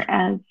far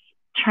as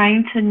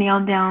trying to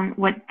nail down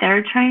what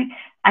they're trying,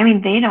 I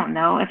mean, they don't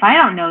know. If I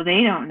don't know,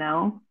 they don't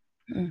know.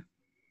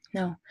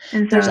 No.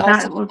 And so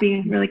that will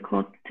be really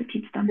cool to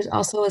teach them. There's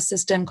also a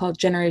system called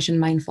Generation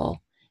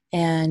Mindful,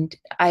 and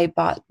I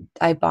bought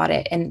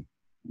it, and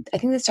I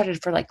think they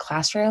started for like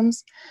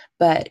classrooms,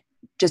 but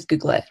just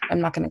Google it.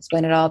 I'm not going to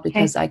explain it all,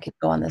 because I could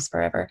go on this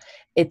forever.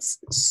 It's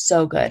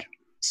so good.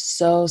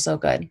 So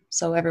good.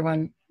 So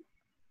everyone,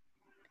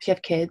 if you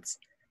have kids,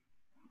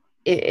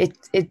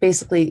 it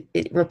basically,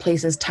 it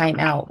replaces time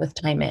out with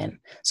time in.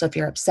 So if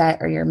you're upset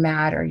or you're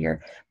mad or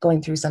you're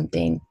going through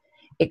something,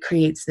 it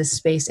creates this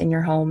space in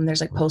your home.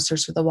 There's like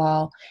posters for the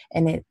wall,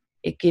 and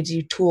it gives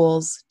you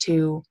tools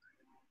to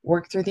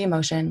work through the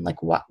emotion.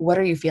 Like what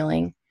are you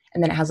feeling?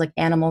 And then it has like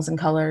animals and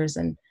colors,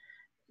 and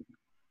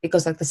it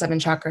goes like the 7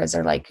 chakras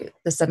are like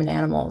the 7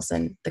 animals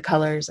and the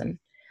colors, and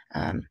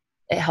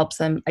it helps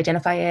them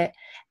identify it.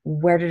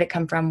 Where did it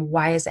come from?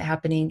 Why is it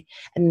happening?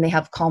 And then they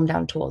have calm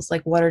down tools.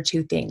 Like, what are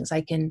 2 things?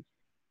 I can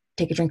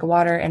take a drink of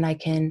water, and I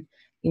can,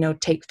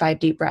 take 5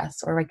 deep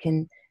breaths, or I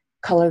can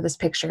color this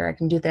picture. I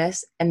can do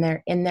this. And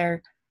they're in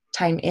their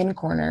time in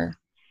corner,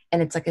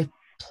 and it's like a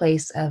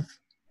place of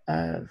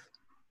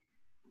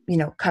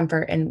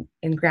comfort and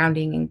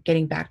grounding and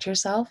getting back to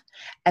yourself.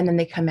 And then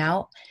they come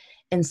out,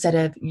 instead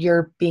of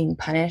you're being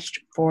punished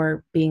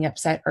for being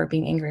upset or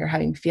being angry or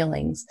having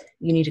feelings,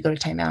 you need to go to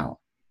timeout.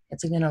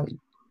 It's like, no,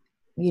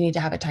 you need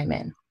to have a time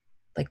in.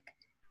 Like,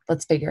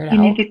 let's figure it out.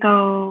 You need to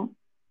go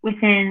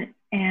within,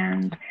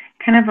 and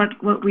kind of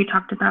like what we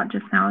talked about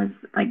just now is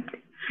like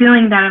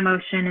feeling that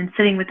emotion and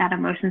sitting with that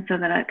emotion so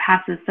that it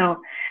passes. So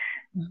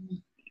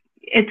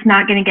it's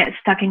not going to get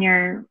stuck in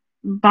your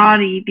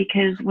body,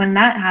 because when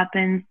that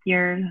happens,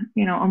 you're,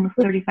 almost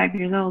 35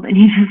 years old, and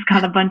you just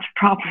got a bunch of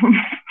problems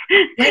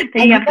that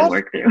you have to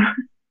work through.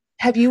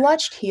 Have you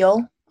watched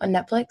Heal on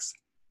Netflix?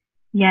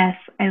 Yes,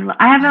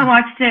 I haven't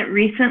watched it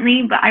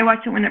recently, but I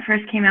watched it when it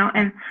first came out,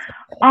 and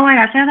oh my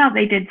gosh, I thought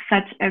they did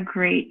such a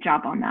great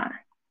job on that.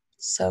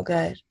 So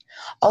good.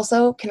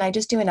 Also, can I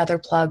just do another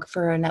plug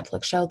for a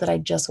Netflix show that I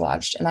just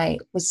watched and I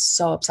was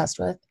so obsessed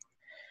with?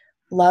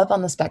 Love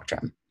on the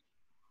Spectrum.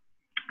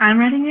 I'm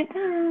writing it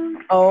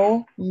down.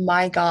 Oh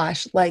my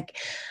gosh. Like,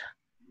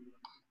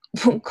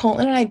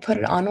 Colton and I put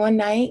it on one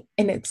night,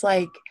 and it's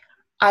like,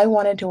 I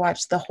wanted to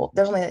watch the whole,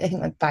 there's only, I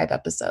think, like 5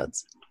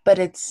 episodes, but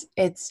it's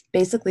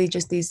basically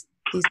just these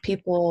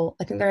people,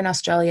 I think they're in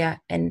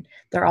Australia, and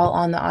they're all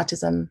on the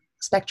autism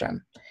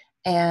spectrum.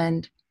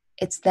 And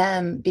it's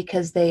them,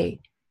 because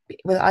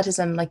with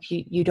autism, like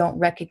you don't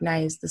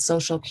recognize the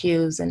social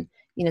cues, and,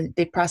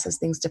 they process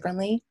things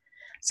differently.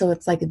 So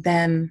it's like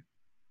them,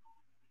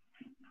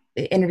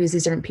 interviews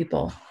these different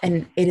people,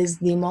 and it is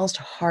the most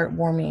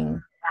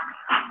heartwarming.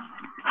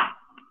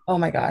 Oh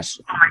my gosh,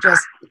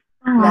 just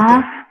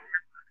nothing.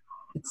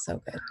 It's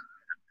so good.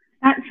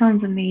 That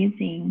sounds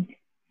amazing.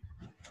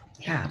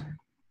 Yeah.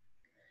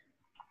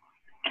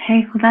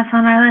 Okay, well, that's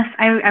on our list.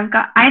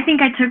 I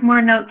think I took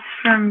more notes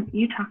from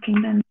you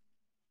talking than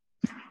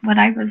what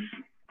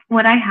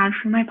I had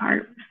for my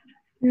part.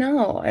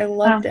 No, I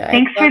loved it.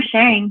 Thanks for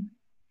sharing.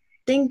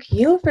 Thank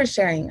you for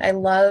sharing. I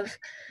love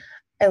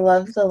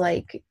the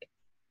like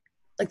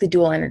the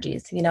dual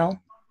energies, you know?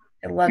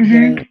 I love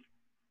hearing.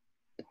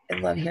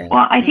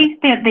 Well, I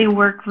think that they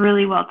work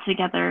really well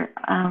together.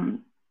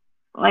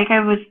 Like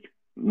I was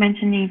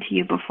mentioning to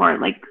you before,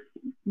 like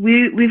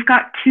we've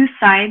got two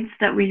sides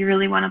that we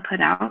really want to put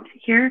out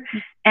here,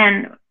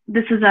 and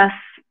this is us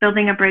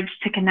building a bridge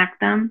to connect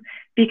them,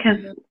 because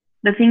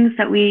the things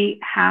that we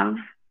have,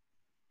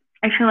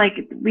 I feel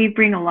like we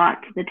bring a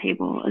lot to the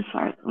table as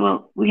far as,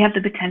 well, we have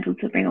the potential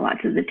to bring a lot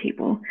to the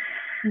table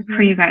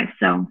for you guys.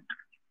 So,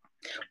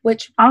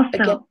 which also,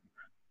 again,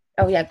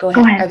 oh yeah, go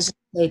ahead. I was just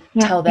going to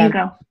tell them. You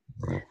go.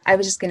 I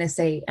was just going to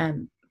say,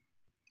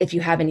 if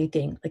you have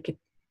anything, like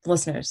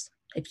listeners,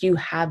 if you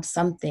have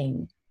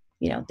something,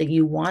 you know, that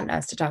you want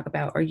us to talk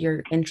about, or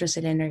you're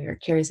interested in, or you're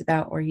curious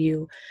about, or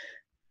you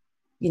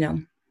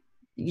know,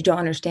 you don't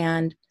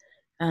understand,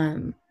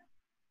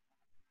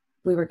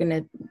 we'll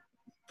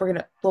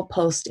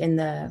post in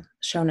the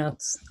show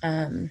notes,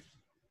 you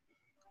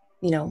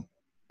know,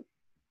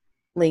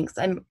 links.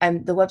 The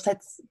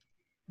website's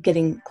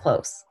getting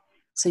close,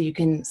 so you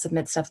can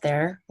submit stuff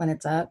there when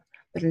it's up.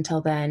 But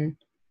until then,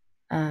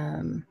 we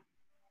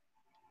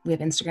have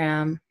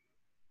Instagram,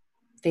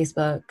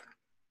 Facebook,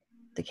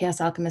 the Chaos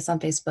Alchemist on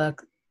Facebook,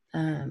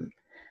 the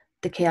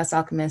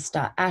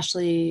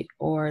chaosalchemist.ashley,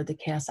 or the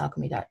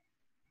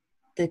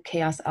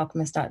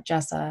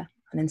chaosalchemist.jessa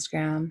on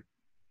Instagram,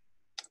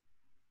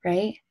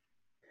 right?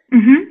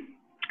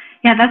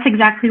 Yeah, that's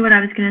exactly what I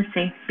was going to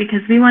say,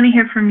 because we want to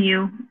hear from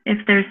you.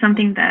 If there's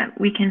something that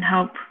we can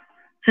help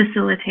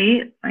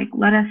facilitate, like,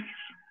 let us,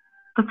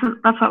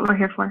 that's what we're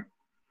here for.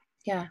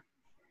 Yeah.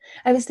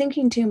 I was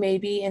thinking too,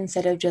 maybe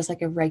instead of just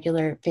like a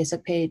regular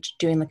Facebook page,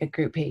 doing like a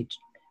group page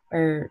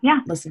where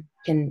listen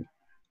can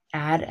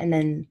add, and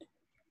then,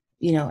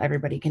 you know,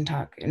 everybody can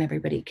talk and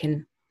everybody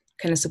can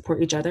kind of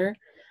support each other,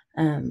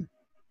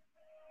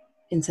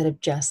 instead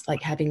of just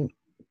like having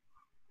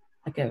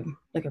like a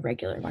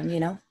regular one, you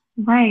know?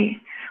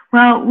 Right.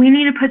 Well, we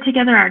need to put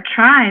together our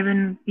tribe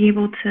and be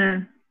able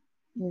to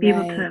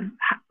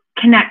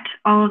connect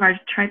all of our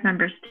tribe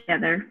members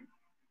together.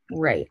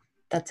 Right.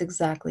 That's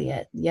exactly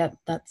it. Yep.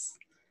 That's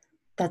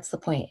the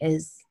point,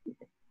 is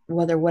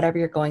whatever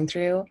you're going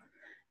through,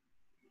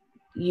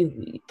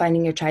 you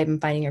finding your tribe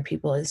and finding your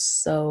people is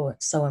so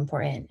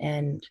important.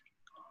 And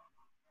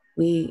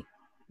we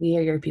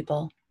are your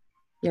people.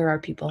 You're our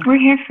people. We're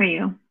here for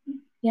you.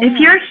 Yeah. If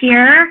you're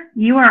here,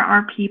 you are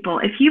our people.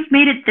 If you've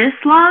made it this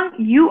long,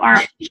 you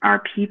are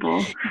our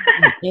people.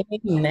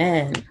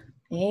 Amen.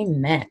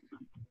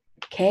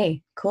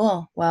 Okay,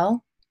 cool.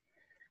 Well,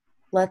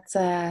 let's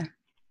let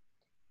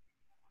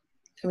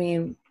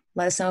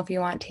us know if you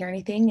want to hear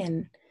anything,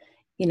 and,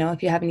 you know,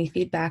 if you have any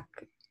feedback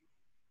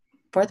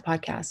for the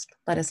podcast,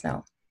 let us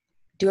know.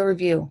 Do a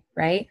review,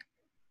 right?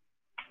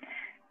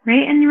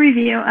 Rate and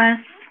review us.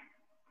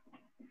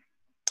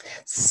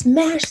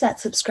 Smash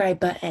that subscribe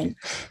button.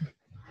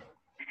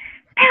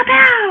 Pow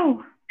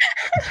pow.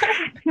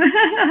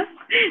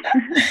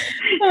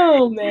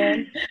 Oh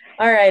man.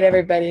 All right,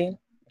 everybody.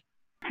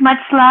 Much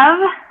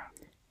love.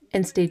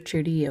 And stay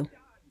true to you.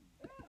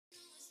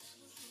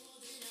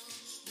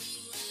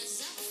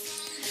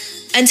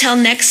 Until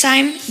next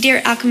time,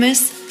 dear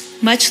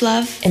alchemists, much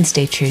love. And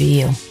stay true to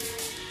you.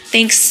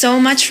 Thanks so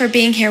much for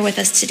being here with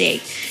us today.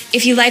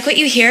 If you like what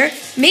you hear,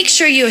 make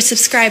sure you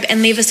subscribe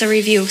and leave us a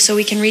review so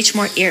we can reach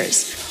more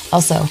ears.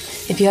 Also,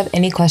 if you have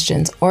any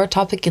questions or a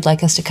topic you'd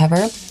like us to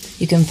cover,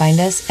 you can find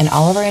us and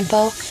all of our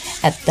info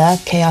at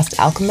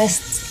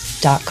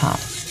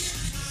thechaosalchemists.com.